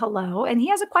says hello, and he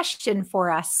has a question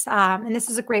for us. And this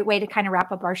is a great way to kind of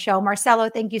wrap up our show. Marcelo,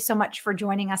 thank you so much for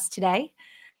joining us today.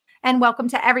 And welcome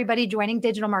to everybody joining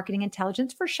Digital Marketing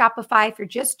Intelligence for Shopify. If you're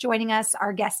just joining us,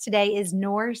 our guest today is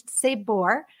Noor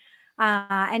Sabor,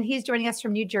 and he's joining us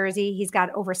from New Jersey. He's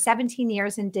got over 17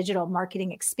 years in digital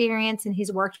marketing experience, and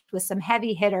he's worked with some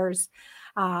heavy hitters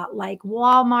like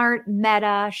Walmart,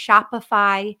 Meta,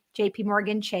 Shopify, JP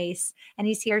Morgan Chase, and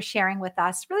he's here sharing with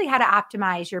us really how to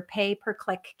optimize your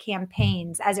pay-per-click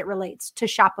campaigns as it relates to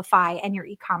Shopify and your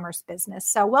e-commerce business.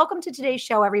 So welcome to today's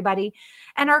show, everybody.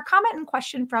 And our comment and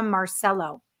question from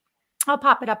Marcelo. I'll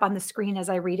pop it up on the screen as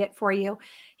I read it for you.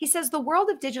 He says, the world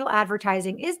of digital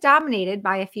advertising is dominated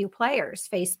by a few players,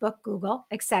 Facebook, Google,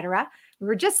 etc. We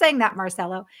were just saying that,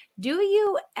 Marcelo. Do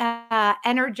you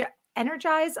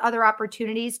energize other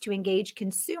opportunities to engage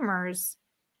consumers?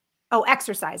 Oh,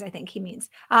 exercise, I think he means.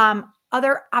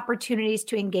 Other opportunities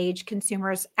to engage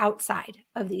consumers outside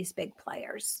of these big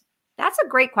players? That's a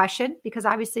great question because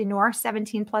obviously, Noor,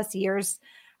 17 plus years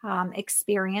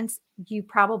experience, you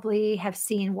probably have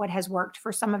seen what has worked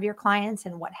for some of your clients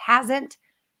and what hasn't.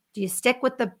 Do you stick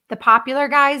with the popular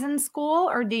guys in school,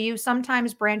 or do you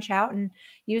sometimes branch out and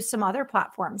use some other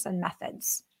platforms and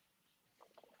methods?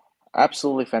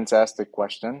 Absolutely fantastic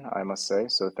question, I must say.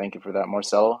 So thank you for that,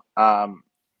 Marcelo.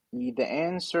 The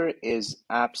answer is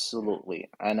absolutely.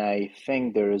 And I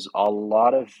think there is a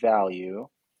lot of value,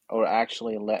 or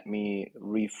actually, let me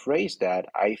rephrase that.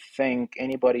 I think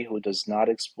anybody who does not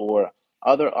explore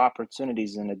other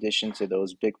opportunities in addition to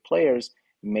those big players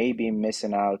may be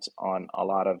missing out on a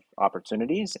lot of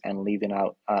opportunities and leaving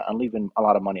a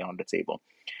lot of money on the table.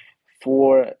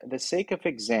 For the sake of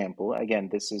example, again,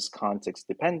 this is context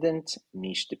dependent,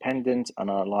 niche dependent, on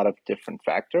a lot of different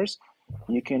factors.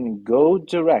 You can go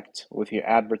direct with your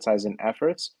advertising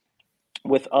efforts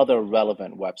with other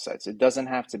relevant websites. It doesn't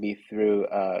have to be through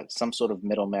some sort of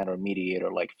middleman or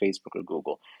mediator like Facebook or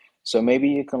Google. So maybe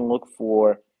you can look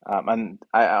for, and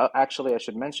I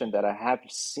should mention that I have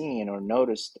seen or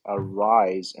noticed a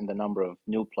rise in the number of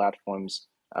new platforms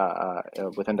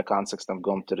within the context I'm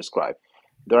going to describe.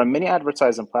 There are many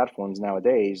advertising platforms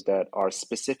nowadays that are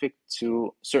specific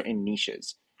to certain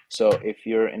niches. So if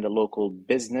you're in the local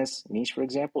business niche, for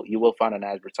example, you will find an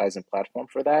advertising platform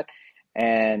for that.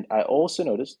 And I also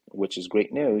noticed, which is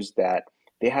great news, that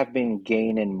they have been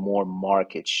gaining more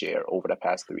market share over the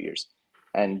past 3 years.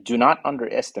 And do not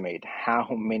underestimate how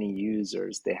many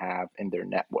users they have in their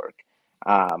network.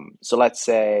 So let's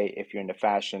say if you're in the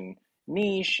fashion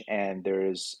niche and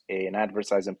there's an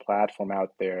advertising platform out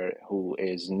there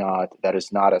that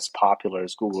is not as popular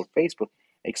as Google or Facebook,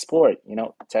 explore it,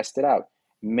 test it out.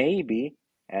 Maybe,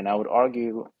 and I would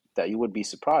argue that you would be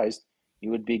surprised,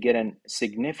 you would be getting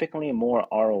significantly more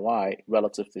ROI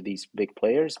relative to these big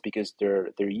players because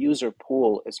their user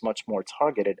pool is much more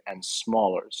targeted and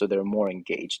smaller, so they're more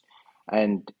engaged.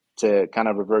 And to kind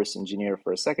of reverse engineer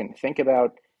for a second, think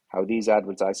about how these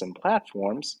advertising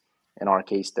platforms, in our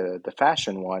case the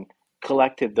fashion one,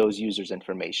 collected those users'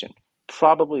 information,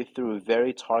 probably through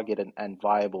very targeted and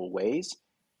viable ways.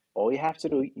 All you have to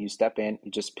do, you step in,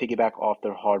 you just piggyback off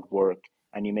their hard work,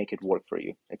 and you make it work for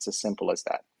you. It's as simple as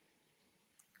that.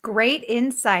 Great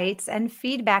insights and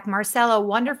feedback. Marcelo,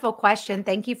 wonderful question.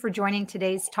 Thank you for joining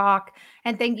today's talk.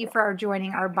 And thank you for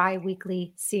joining our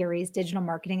bi-weekly series, Digital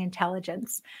Marketing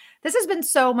Intelligence. This has been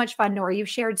so much fun, Nora. You've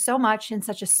shared so much in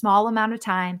such a small amount of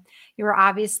time. You're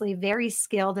obviously very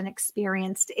skilled and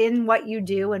experienced in what you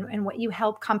do and what you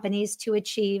help companies to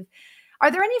achieve.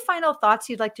 Are there any final thoughts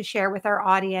you'd like to share with our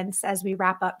audience as we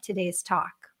wrap up today's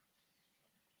talk?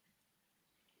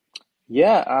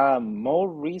 Yeah,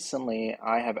 more recently,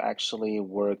 I have actually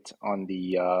worked on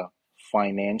the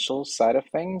financial side of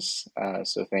things.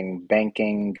 So, think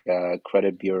banking,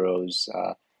 credit bureaus,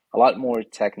 a lot more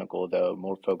technical, though,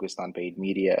 more focused on paid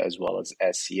media as well as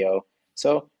SEO.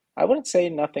 So, I wouldn't say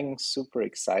nothing super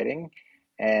exciting.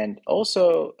 And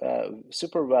also,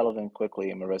 super relevant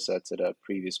quickly, Marissa, to the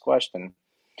previous question.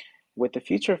 With the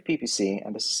future of PPC,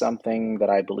 and this is something that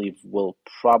I believe will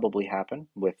probably happen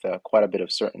with quite a bit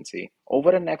of certainty,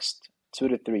 over the next 2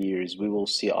 to 3 years, we will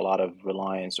see a lot of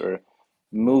reliance or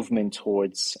movement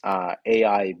towards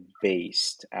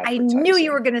AI-based I knew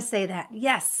you were advertising. going to say that.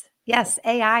 Yes, yes,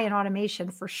 AI and automation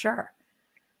for sure.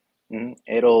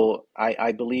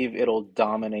 I believe it'll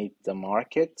dominate the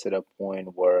market to the point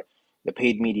where the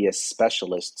paid media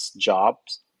specialists'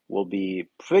 jobs will be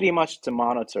pretty much to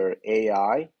monitor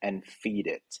AI and feed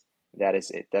it. That is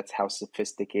it. That's how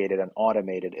sophisticated and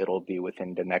automated it'll be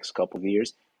within the next couple of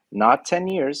years. Not 10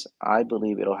 years. I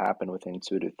believe it'll happen within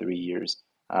 2 to 3 years.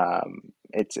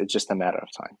 It's just a matter of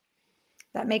time.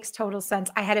 That makes total sense.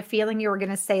 I had a feeling you were going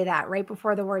to say that right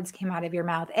before the words came out of your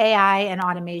mouth. AI and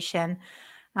automation.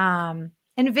 And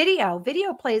video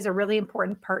plays a really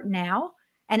important part now.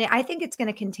 And I think it's going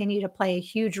to continue to play a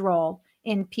huge role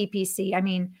in PPC. I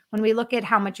mean, when we look at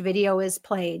how much video is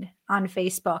played on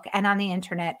Facebook and on the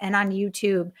internet and on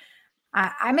YouTube,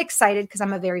 I'm excited because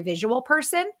I'm a very visual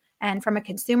person. And from a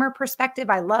consumer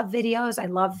perspective, I love videos. I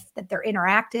love that they're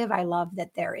interactive. I love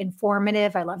that they're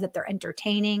informative. I love that they're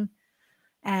entertaining.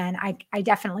 And I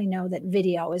definitely know that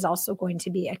video is also going to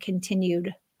be a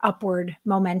continued upward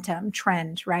momentum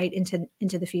trend, right,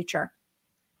 into the future.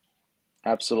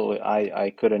 Absolutely.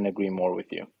 I couldn't agree more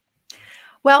with you.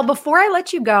 Well, before I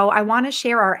let you go, I want to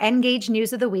share our Engage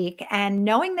news of the week. And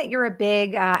knowing that you're a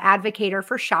big advocator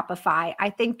for Shopify, I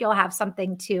think you'll have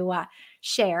something to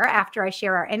share after I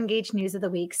share our Engage news of the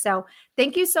week. So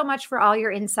thank you so much for all your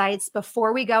insights.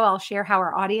 Before we go, I'll share how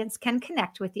our audience can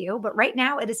connect with you. But right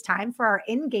now, it is time for our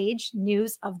Engage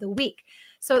news of the week.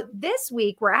 So this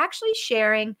week, we're actually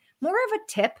sharing more of a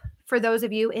tip for those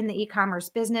of you in the e-commerce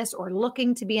business or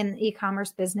looking to be in the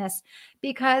e-commerce business,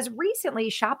 because recently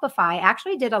Shopify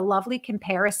actually did a lovely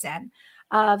comparison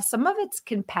of some of its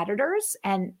competitors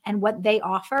and what they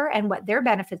offer and what their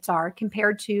benefits are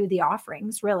compared to the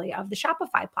offerings really of the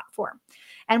Shopify platform.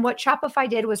 And what Shopify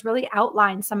did was really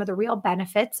outline some of the real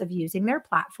benefits of using their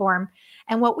platform.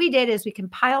 And what we did is we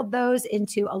compiled those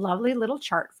into a lovely little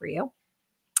chart for you.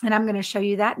 And I'm going to show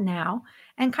you that now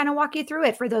and kind of walk you through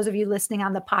it for those of you listening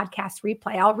on the podcast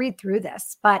replay. I'll read through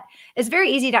this, but it's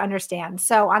very easy to understand.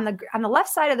 So on the left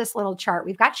side of this little chart,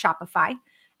 we've got Shopify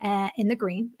in the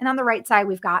green, and on the right side,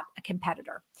 we've got a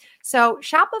competitor. So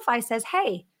Shopify says,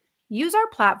 hey, use our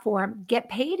platform, get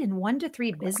paid in 1 to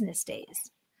 3 business days.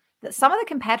 Some of the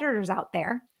competitors out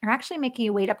there are actually making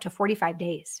you wait up to 45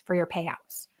 days for your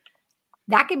payouts.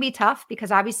 That can be tough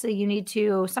because obviously you need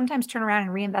to sometimes turn around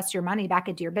and reinvest your money back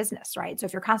into your business, right? So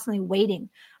if you're constantly waiting,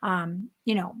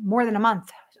 more than a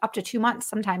month, up to 2 months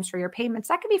sometimes for your payments,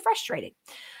 that can be frustrating.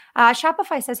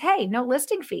 Shopify says, hey, no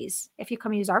listing fees if you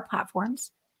come use our platform.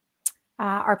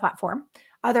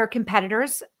 Other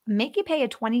competitors make you pay a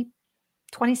 20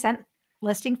 cent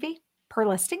listing fee per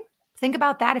listing. Think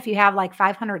about that. If you have like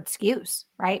 500 SKUs,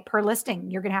 right, per listing,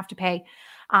 you're going to have to pay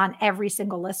on every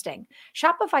single listing.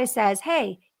 Shopify says,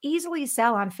 hey, easily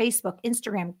sell on Facebook,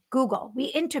 Instagram, Google. We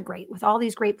integrate with all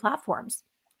these great platforms.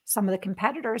 Some of the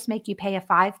competitors make you pay a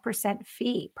 5%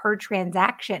 fee per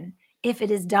transaction if it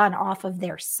is done off of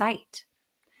their site.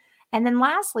 And then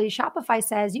lastly, Shopify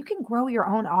says you can grow your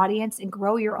own audience and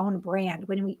grow your own brand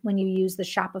when you use the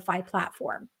Shopify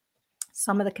platform.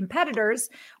 Some of the competitors,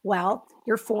 well,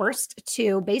 you're forced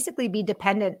to basically be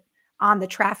dependent on the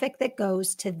traffic that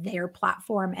goes to their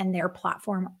platform and their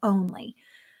platform only.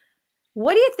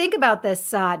 What do you think about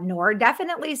this, Noor?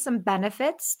 Definitely some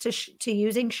benefits to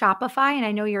using Shopify. And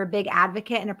I know you're a big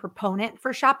advocate and a proponent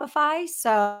for Shopify.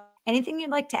 So anything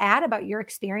you'd like to add about your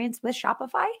experience with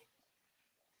Shopify?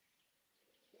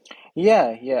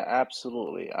 Yeah,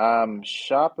 absolutely.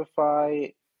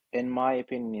 Shopify, in my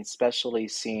opinion, especially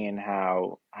seeing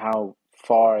how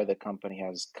far the company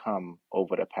has come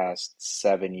over the past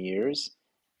 7 years,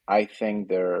 I think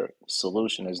their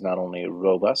solution is not only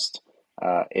robust,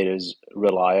 it is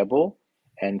reliable,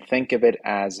 and think of it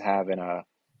as having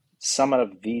some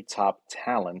of the top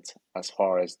talent as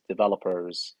far as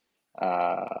developers,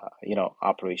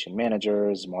 operation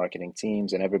managers, marketing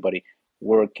teams, and everybody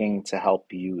working to help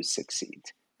you succeed.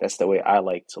 That's the way I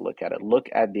like to look at it. Look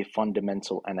at the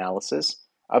fundamental analysis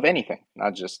of anything,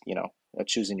 not just,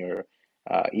 choosing your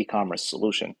e-commerce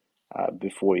solution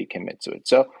before you commit to it.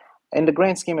 So, in the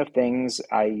grand scheme of things,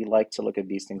 I like to look at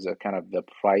these things as kind of the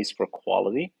price for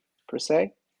quality per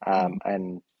se,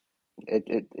 and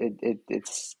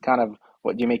it's kind of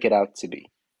what you make it out to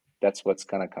be. That's what's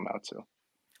gonna come out to.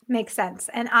 Makes sense.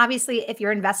 And obviously, if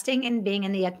you're investing in being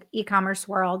in the e-commerce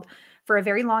world for a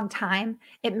very long time,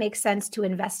 it makes sense to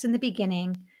invest in the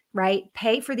beginning, right?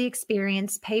 Pay for the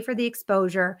experience, pay for the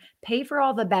exposure, pay for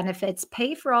all the benefits,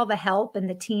 pay for all the help and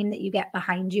the team that you get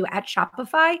behind you at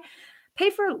Shopify.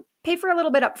 Pay for a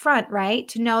little bit up front, right?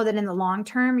 To know that in the long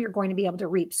term, you're going to be able to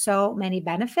reap so many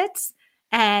benefits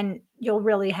and you'll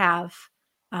really have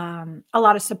a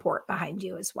lot of support behind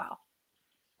you as well.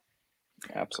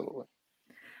 Absolutely.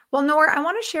 Well, Noor, I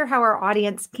want to share how our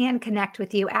audience can connect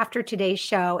with you after today's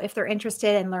show if they're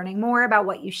interested in learning more about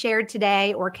what you shared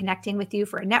today or connecting with you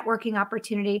for a networking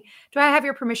opportunity. Do I have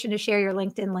your permission to share your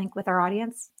LinkedIn link with our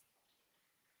audience?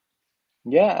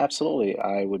 Yeah, absolutely.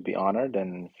 I would be honored,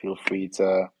 and feel free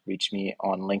to reach me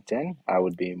on LinkedIn. I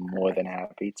would be more than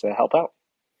happy to help out.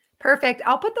 Perfect.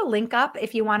 I'll put the link up.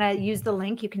 If you want to use the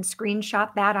link, you can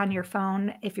screenshot that on your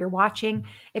phone if you're watching.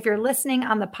 If you're listening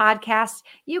on the podcast,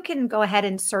 you can go ahead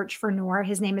and search for Noor.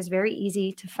 His name is very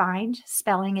easy to find.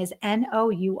 Spelling is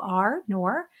Nour,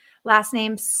 Noor. Last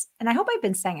name's, and I hope I've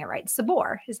been saying it right,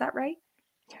 Sabor. Is that right?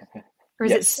 Or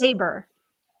is it Yes, Saber?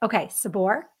 Okay,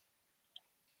 Sabor.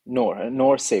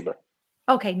 Noor Saber.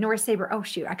 Okay, Noor Saber. Oh,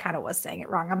 shoot. I kind of was saying it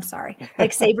wrong. I'm sorry.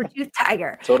 Like saber-tooth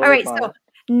tiger. All Totally right. So fine.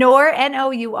 Noor,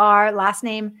 Nour, last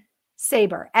name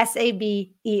Saber, Saber,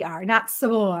 not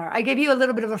Sabor. I gave you a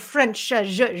little bit of a French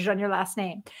zhuzh on your last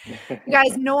name. You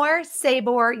guys, Noor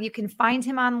Sabor, you can find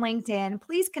him on LinkedIn.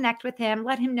 Please connect with him.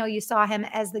 Let him know you saw him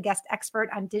as the guest expert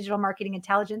on digital marketing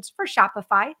intelligence for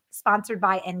Shopify, sponsored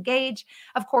by Engage.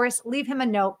 Of course, leave him a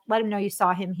note. Let him know you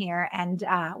saw him here. And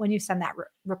when you send that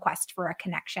request for a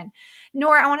connection.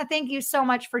 Noor, I want to thank you so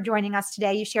much for joining us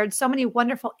today. You shared so many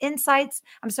wonderful insights.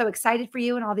 I'm so excited for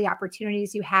you and all the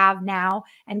opportunities you have now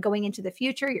and going into the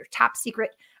future, your top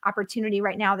secret opportunity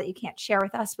right now that you can't share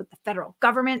with us with the federal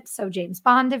government. So James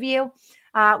Bond of you.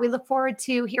 We look forward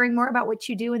to hearing more about what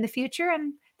you do in the future.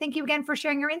 And thank you again for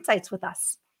sharing your insights with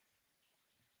us.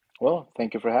 Well,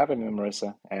 thank you for having me,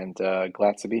 Marissa, and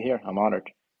glad to be here. I'm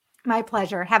honored. My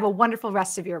pleasure. Have a wonderful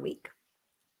rest of your week.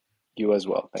 You as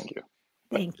well. Thank you.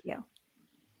 Bye. Thank you.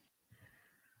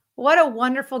 What a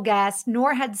wonderful guest.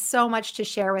 Noor had so much to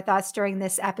share with us during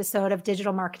this episode of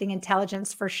Digital Marketing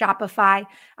Intelligence for Shopify.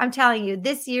 I'm telling you,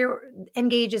 this year,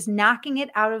 Engage is knocking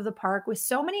it out of the park with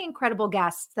so many incredible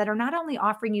guests that are not only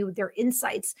offering you their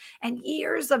insights and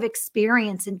years of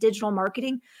experience in digital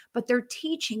marketing, but they're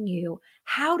teaching you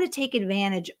how to take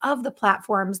advantage of the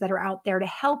platforms that are out there to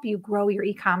help you grow your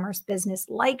e-commerce business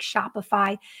like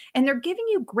Shopify. And they're giving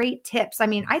you great tips. I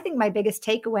mean, I think my biggest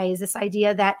takeaway is this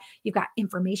idea that you've got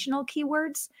informational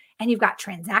keywords and you've got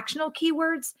transactional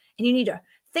keywords, and you need to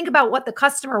think about what the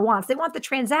customer wants. They want the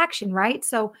transaction, right?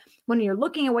 So when you're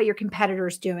looking at what your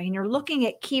competitor's doing and you're looking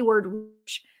at keyword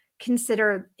reach,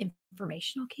 consider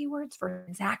informational keywords for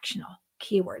transactional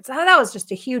keywords. That was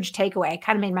just a huge takeaway. It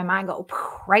kind of made my mind go,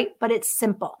 right? But it's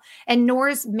simple. And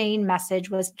Noor's main message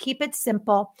was keep it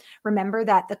simple. Remember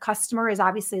that the customer is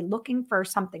obviously looking for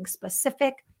something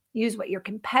specific. Use what your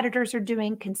competitors are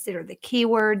doing, consider the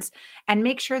keywords, and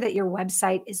make sure that your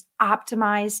website is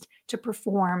optimized to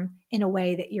perform in a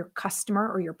way that your customer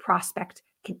or your prospect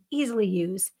can easily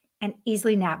use and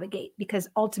easily navigate, because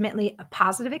ultimately a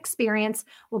positive experience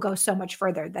will go so much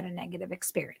further than a negative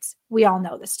experience. We all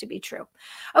know this to be true.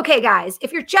 Okay, guys,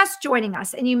 if you're just joining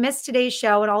us and you missed today's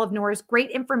show and all of Noor's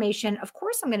great information, of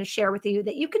course, I'm going to share with you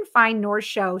that you can find Noor's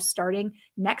show starting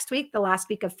next week, the last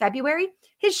week of February.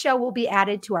 His show will be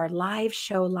added to our live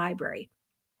show library.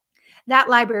 That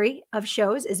library of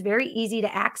shows is very easy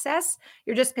to access.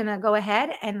 You're just going to go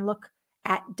ahead and look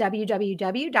at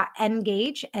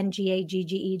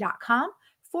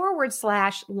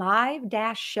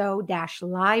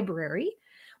www.engage.com/live-show-library.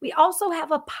 We also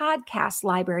have a podcast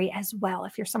library as well.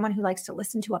 If you're someone who likes to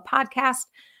listen to a podcast,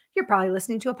 you're probably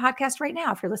listening to a podcast right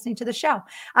now if you're listening to the show.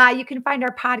 You can find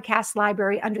our podcast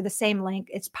library under the same link.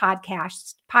 It's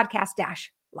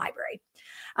podcast-library.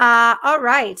 All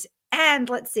right. And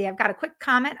let's see, I've got a quick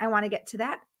comment. I want to get to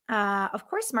that. Of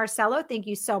course, Marcelo, thank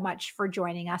you so much for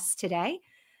joining us today.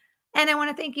 And I want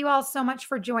to thank you all so much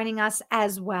for joining us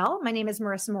as well. My name is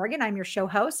Marissa Morgan. I'm your show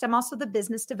host. I'm also the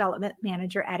business development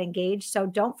manager at Engage. So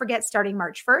don't forget, starting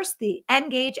March 1st, the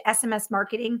Engage SMS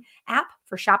marketing app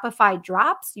for Shopify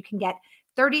drops. You can get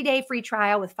 30-day free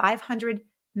trial with 500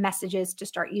 messages to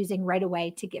start using right away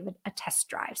to give it a test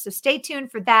drive. So stay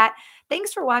tuned for that.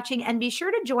 Thanks for watching, and be sure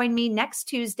to join me next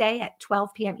Tuesday at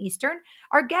 12 p.m. Eastern.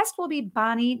 Our guest will be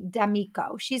Bonnie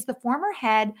D'Amico. She's the former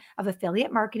head of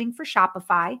affiliate marketing for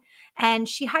Shopify, and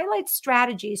she highlights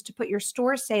strategies to put your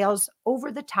store sales over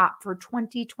the top for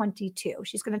 2022.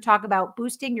 She's going to talk about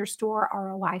boosting your store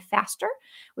ROI faster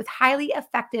with highly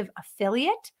effective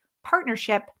affiliate,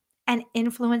 partnership, and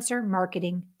influencer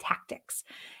marketing tactics.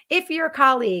 If you're a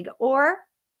colleague, or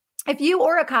if you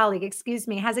or a colleague,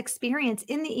 has experience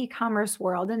in the e-commerce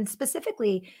world, and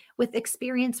specifically with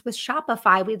experience with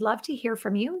Shopify, we'd love to hear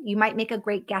from you. You might make a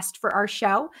great guest for our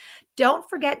show. Don't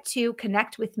forget to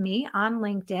connect with me on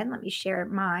LinkedIn. Let me share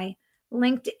my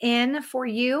LinkedIn for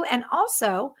you. And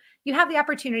also, you have the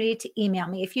opportunity to email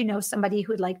me if you know somebody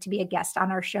who would like to be a guest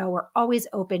on our show. We're always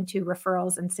open to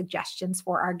referrals and suggestions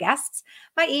for our guests.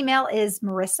 My email is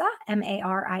Marissa,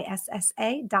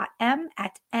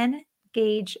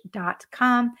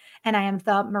 marissa.m@engage.com. And I am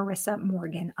the Marissa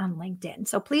Morgan on LinkedIn.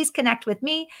 So please connect with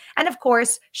me. And of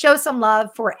course, show some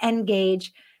love for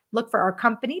Engage. Look for our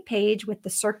company page with the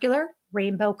circular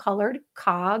rainbow colored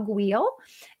cog wheel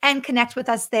and connect with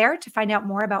us there to find out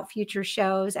more about future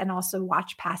shows and also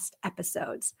watch past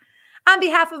episodes. On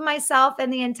behalf of myself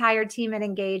and the entire team at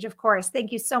Engage, of course,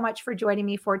 thank you so much for joining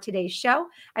me for today's show.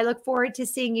 I look forward to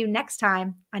seeing you next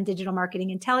time on Digital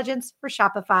Marketing Intelligence for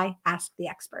Shopify Ask the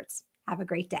Experts. Have a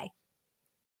great day.